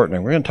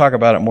foreshortening. We're going to talk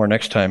about it more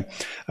next time.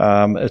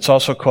 It's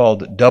also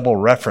called double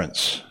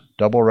reference.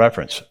 Double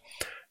reference.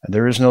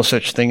 There is no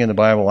such thing in the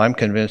Bible, I'm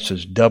convinced,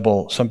 as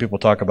double. Some people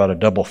talk about a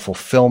double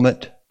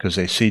fulfillment because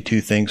they see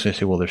two things. They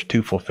say, well, there's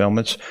two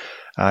fulfillments.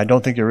 I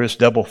don't think there is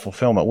double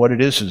fulfillment. What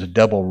it is a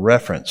double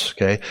reference,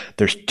 okay?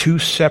 There's two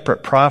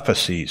separate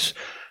prophecies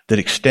that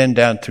extend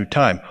down through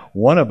time.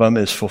 One of them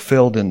is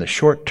fulfilled in the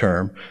short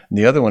term, and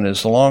the other one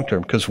is the long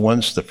term, because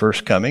one's the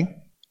first coming,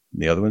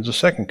 and the other one's the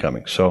second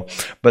coming. So,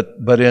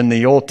 but in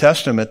the Old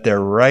Testament, they're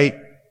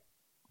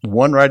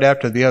one right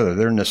after the other.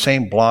 They're in the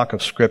same block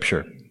of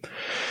Scripture.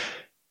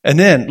 And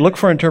then look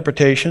for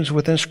interpretations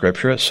within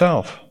Scripture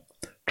itself.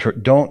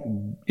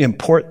 Don't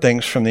import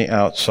things from the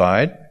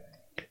outside.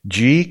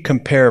 G,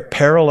 compare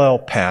parallel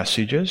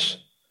passages.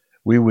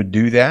 We would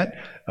do that.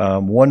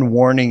 One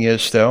warning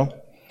is, though,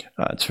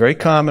 it's very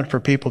common for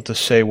people to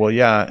say, well,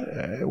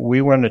 yeah,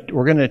 we're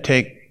going to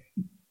take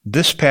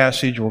this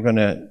passage, we're going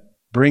to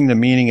bring the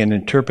meaning and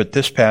interpret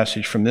this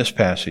passage from this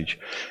passage.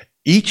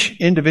 Each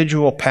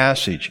individual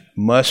passage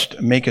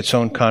must make its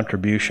own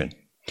contribution.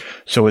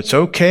 So it's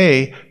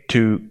okay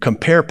to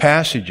compare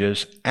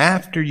passages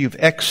after you've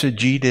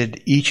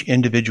exegeted each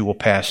individual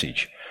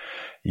passage.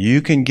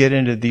 You can get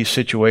into these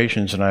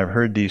situations, and I've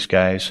heard these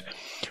guys,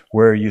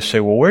 where you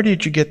say, well, where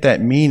did you get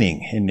that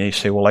meaning? And they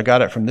say, well, I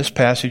got it from this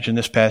passage and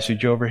this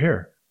passage over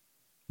here.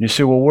 You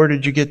say, well, where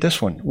did you get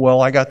this one?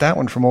 Well, I got that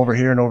one from over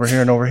here and over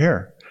here and over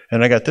here.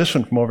 And I got this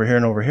one from over here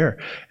and over here.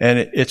 And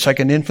it's like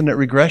an infinite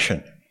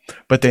regression.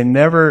 But they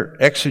never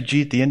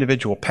exegete the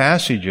individual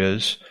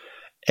passages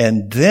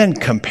and then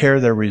compare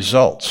their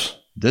results.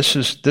 This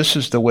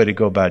is the way to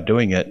go about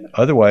doing it.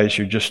 Otherwise,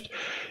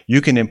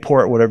 you can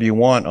import whatever you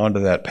want onto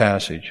that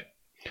passage.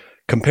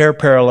 Compare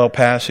parallel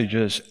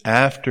passages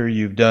after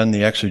you've done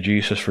the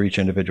exegesis for each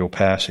individual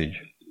passage.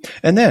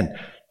 And then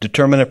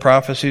determine if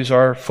prophecies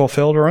are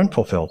fulfilled or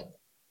unfulfilled.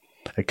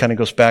 It kind of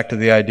goes back to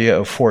the idea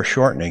of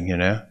foreshortening, you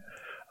know.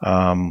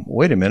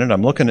 Wait a minute,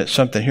 I'm looking at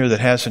something here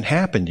that hasn't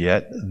happened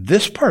yet.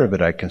 This part of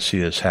it I can see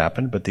has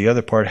happened, but the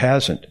other part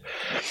hasn't.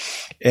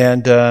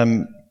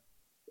 And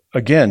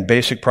again,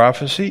 basic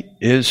prophecy,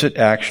 is it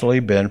actually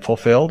been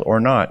fulfilled or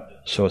not?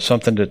 So it's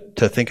something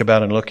to think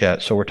about and look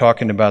at. So we're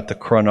talking about the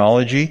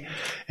chronology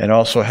and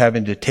also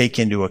having to take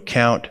into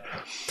account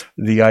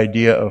the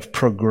idea of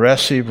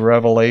progressive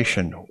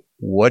revelation.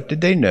 What did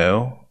they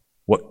know?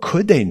 What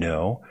could they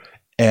know?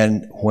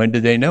 And when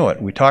did they know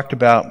it? We talked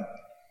about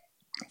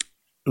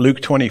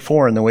Luke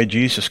 24 and the way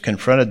Jesus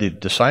confronted the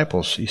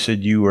disciples. He said,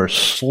 you are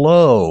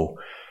slow.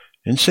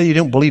 He didn't say you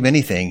don't believe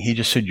anything. He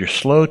just said you're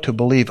slow to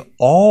believe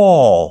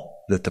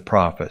all that the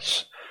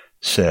prophets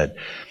said.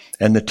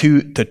 And the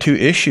two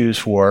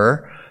issues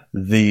were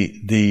the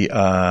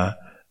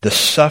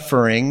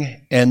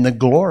suffering and the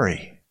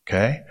glory.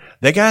 Okay,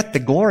 they got the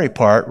glory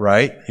part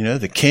right. You know,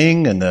 the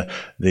king and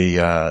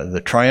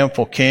the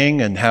triumphal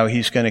king and how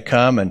he's going to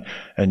come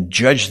and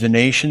judge the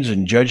nations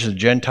and judge the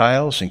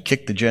Gentiles and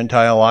kick the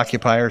Gentile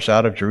occupiers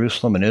out of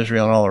Jerusalem and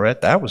Israel and all the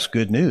rest. That was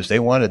good news. They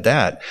wanted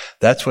that.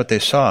 That's what they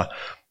saw.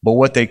 But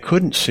what they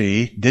didn't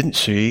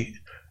see,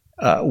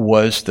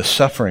 was the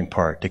suffering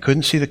part. They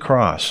couldn't see the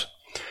cross.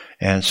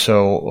 And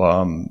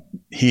so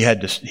he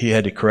had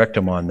to correct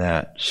them on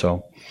that.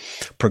 So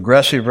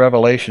progressive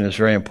revelation is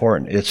very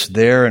important. It's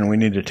there, and we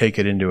need to take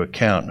it into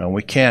account. Now,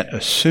 we can't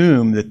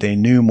assume that they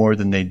knew more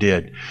than they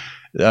did.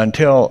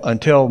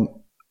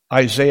 Until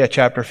Isaiah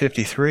chapter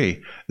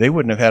 53, they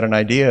wouldn't have had an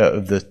idea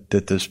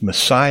that this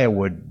Messiah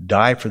would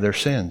die for their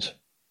sins.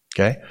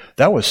 Okay?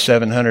 That was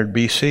 700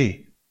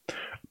 BC.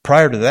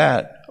 Prior to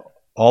that,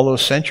 all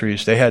those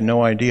centuries, they had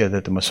no idea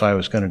that the Messiah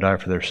was going to die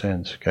for their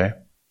sins. Okay?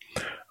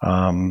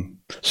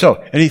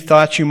 So, any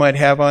thoughts you might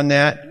have on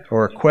that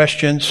or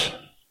questions?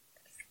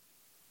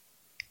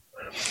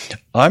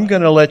 I'm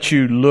going to let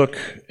you look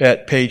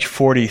at page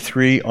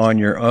 43 on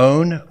your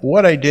own.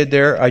 What I did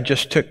there, I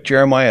just took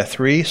Jeremiah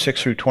 3,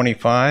 6 through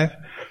 25,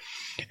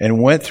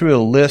 and went through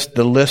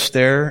the list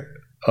there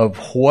of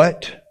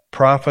what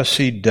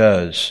prophecy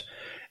does,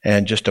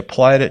 and just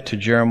applied it to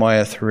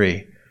Jeremiah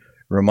 3.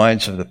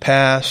 Reminds of the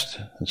past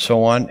and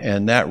so on,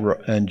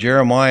 and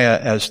Jeremiah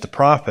as the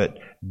prophet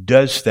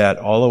does that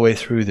all the way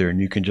through there, and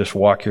you can just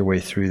walk your way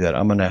through that.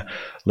 I'm going to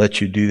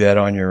let you do that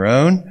on your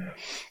own.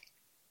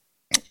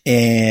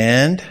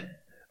 And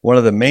one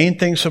of the main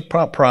things of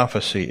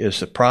prophecy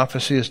is that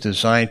prophecy is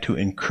designed to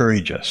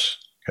encourage us.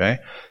 Okay,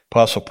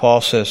 Apostle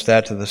Paul says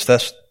that to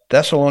the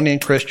Thessalonian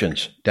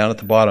Christians down at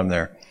the bottom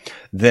there.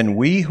 Then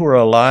we who are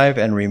alive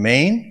and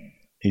remain,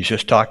 he's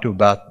just talked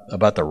about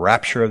the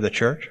rapture of the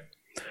church.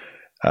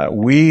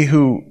 We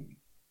who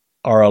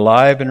are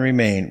alive and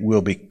remain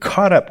will be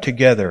caught up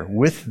together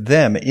with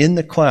them in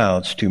the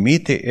clouds to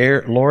meet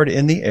the Lord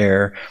in the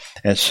air,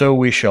 and so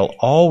we shall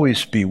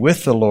always be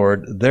with the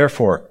Lord.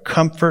 Therefore,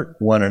 comfort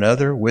one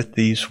another with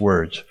these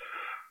words.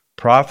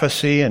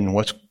 Prophecy and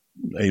what's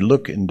a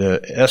look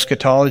into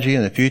eschatology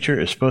in the future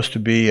is supposed to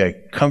be a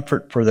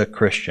comfort for the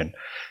Christian,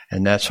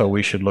 and that's how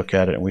we should look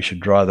at it, and we should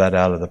draw that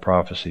out of the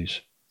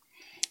prophecies.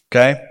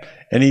 Okay?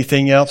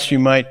 Anything else you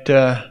might,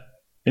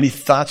 any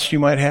thoughts you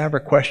might have or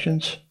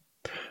questions?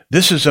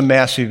 This is a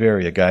massive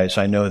area, guys.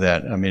 I know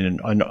that. I mean,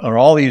 on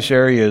all these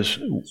areas,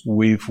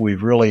 we've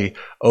really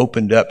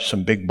opened up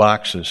some big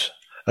boxes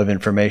of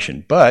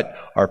information. But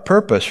our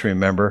purpose,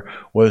 remember,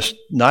 was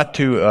not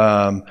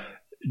to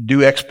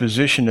do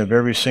exposition of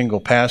every single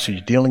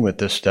passage dealing with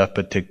this stuff,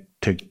 but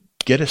to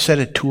get a set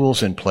of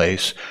tools in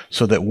place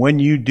so that when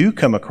you do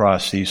come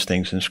across these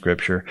things in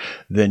Scripture,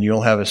 then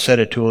you'll have a set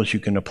of tools you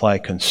can apply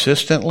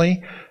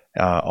consistently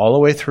all the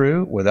way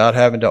through without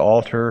having to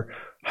alter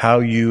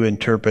how you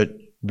interpret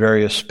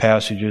various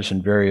passages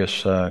and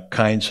various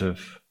kinds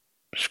of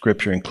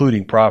Scripture,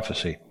 including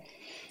prophecy.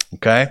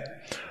 Okay?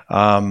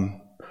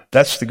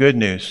 That's the good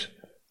news.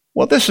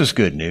 Well, this is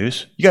good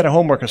news. You got a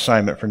homework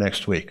assignment for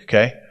next week,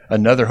 okay?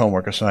 Another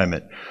homework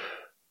assignment.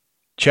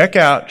 Check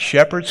out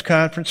Shepherd's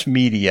Conference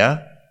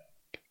Media,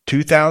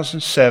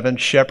 2007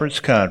 Shepherd's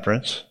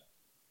Conference.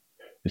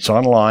 It's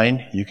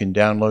online. You can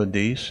download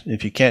these.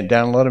 If you can't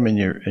download them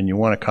and you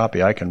want a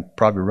copy, I can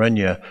probably run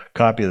you a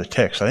copy of the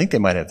text. I think they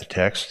might have the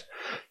text.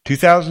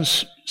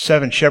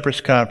 2007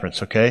 Shepherd's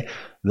Conference, okay?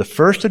 The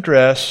first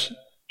address,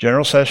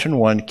 General Session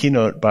 1,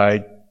 keynote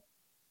by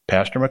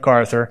Pastor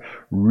MacArthur,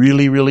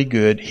 really, really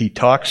good. He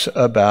talks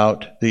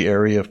about the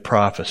area of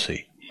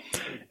prophecy.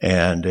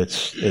 And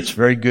it's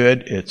very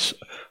good.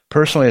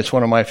 Personally, it's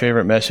one of my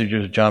favorite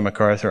messages of John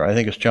MacArthur. I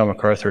think it's John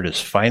MacArthur at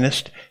his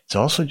finest. It's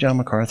also John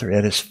MacArthur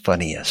at his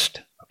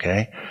funniest,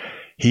 okay?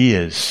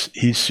 He's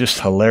just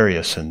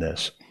hilarious in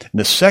this. And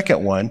the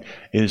second one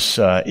is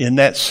in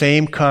that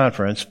same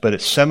conference, but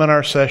it's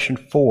Seminar Session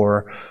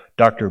 4,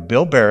 Dr.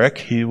 Bill Barrick.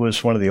 He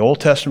was one of the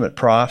Old Testament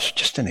profs,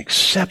 just an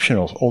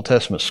exceptional Old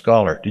Testament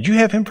scholar. Did you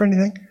have him for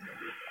anything?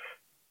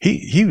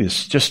 He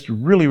was just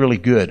really, really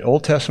good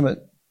Old Testament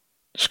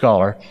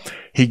scholar.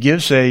 He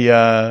gives one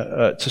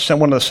of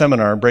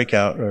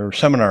the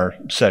seminar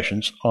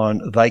sessions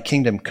on Thy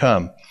Kingdom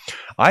Come.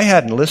 I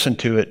hadn't listened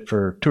to it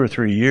for 2 or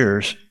 3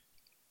 years,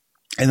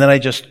 and then I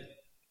just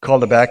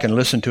called it back and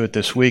listened to it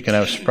this week, and I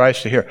was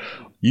surprised to hear.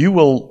 You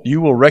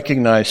will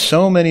recognize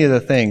so many of the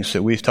things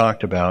that we've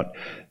talked about,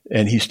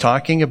 and he's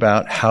talking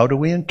about how do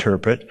we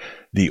interpret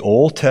the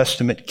Old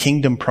Testament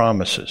kingdom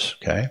promises,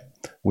 okay,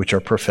 which are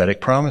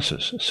prophetic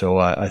promises. So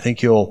I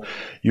think you'll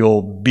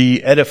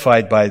be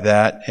edified by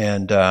that,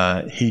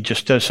 and he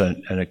just does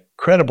an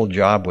incredible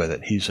job with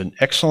it. He's an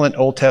excellent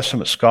Old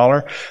Testament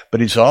scholar,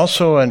 but he's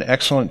also an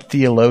excellent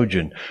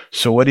theologian.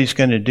 So what he's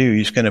going to do,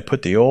 he's going to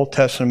put the Old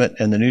Testament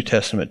and the New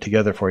Testament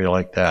together for you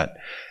like that.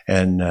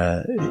 And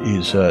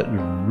he's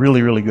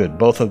really, really good.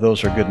 Both of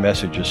those are good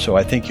messages. So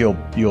I think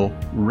you'll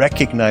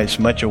recognize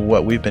much of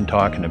what we've been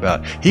talking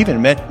about. He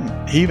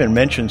even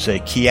mentions a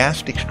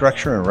chiastic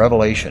structure in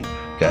Revelation.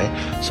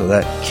 Okay, so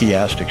that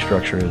chiastic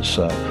structure is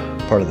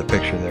part of the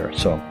picture there.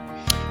 So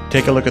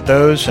take a look at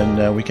those,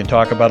 and we can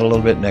talk about it a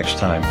little bit next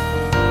time.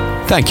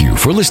 Thank you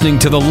for listening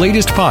to the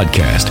latest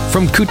podcast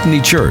from Kootenai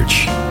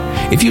Church.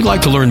 If you'd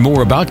like to learn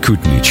more about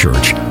Kootenai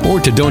Church or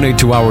to donate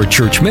to our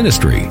church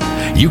ministry,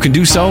 you can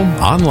do so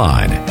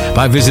online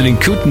by visiting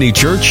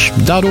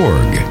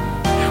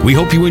kootenaichurch.org. We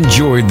hope you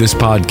enjoyed this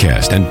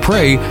podcast and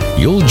pray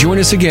you'll join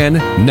us again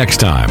next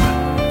time.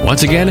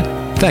 Once again,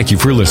 thank you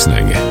for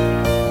listening.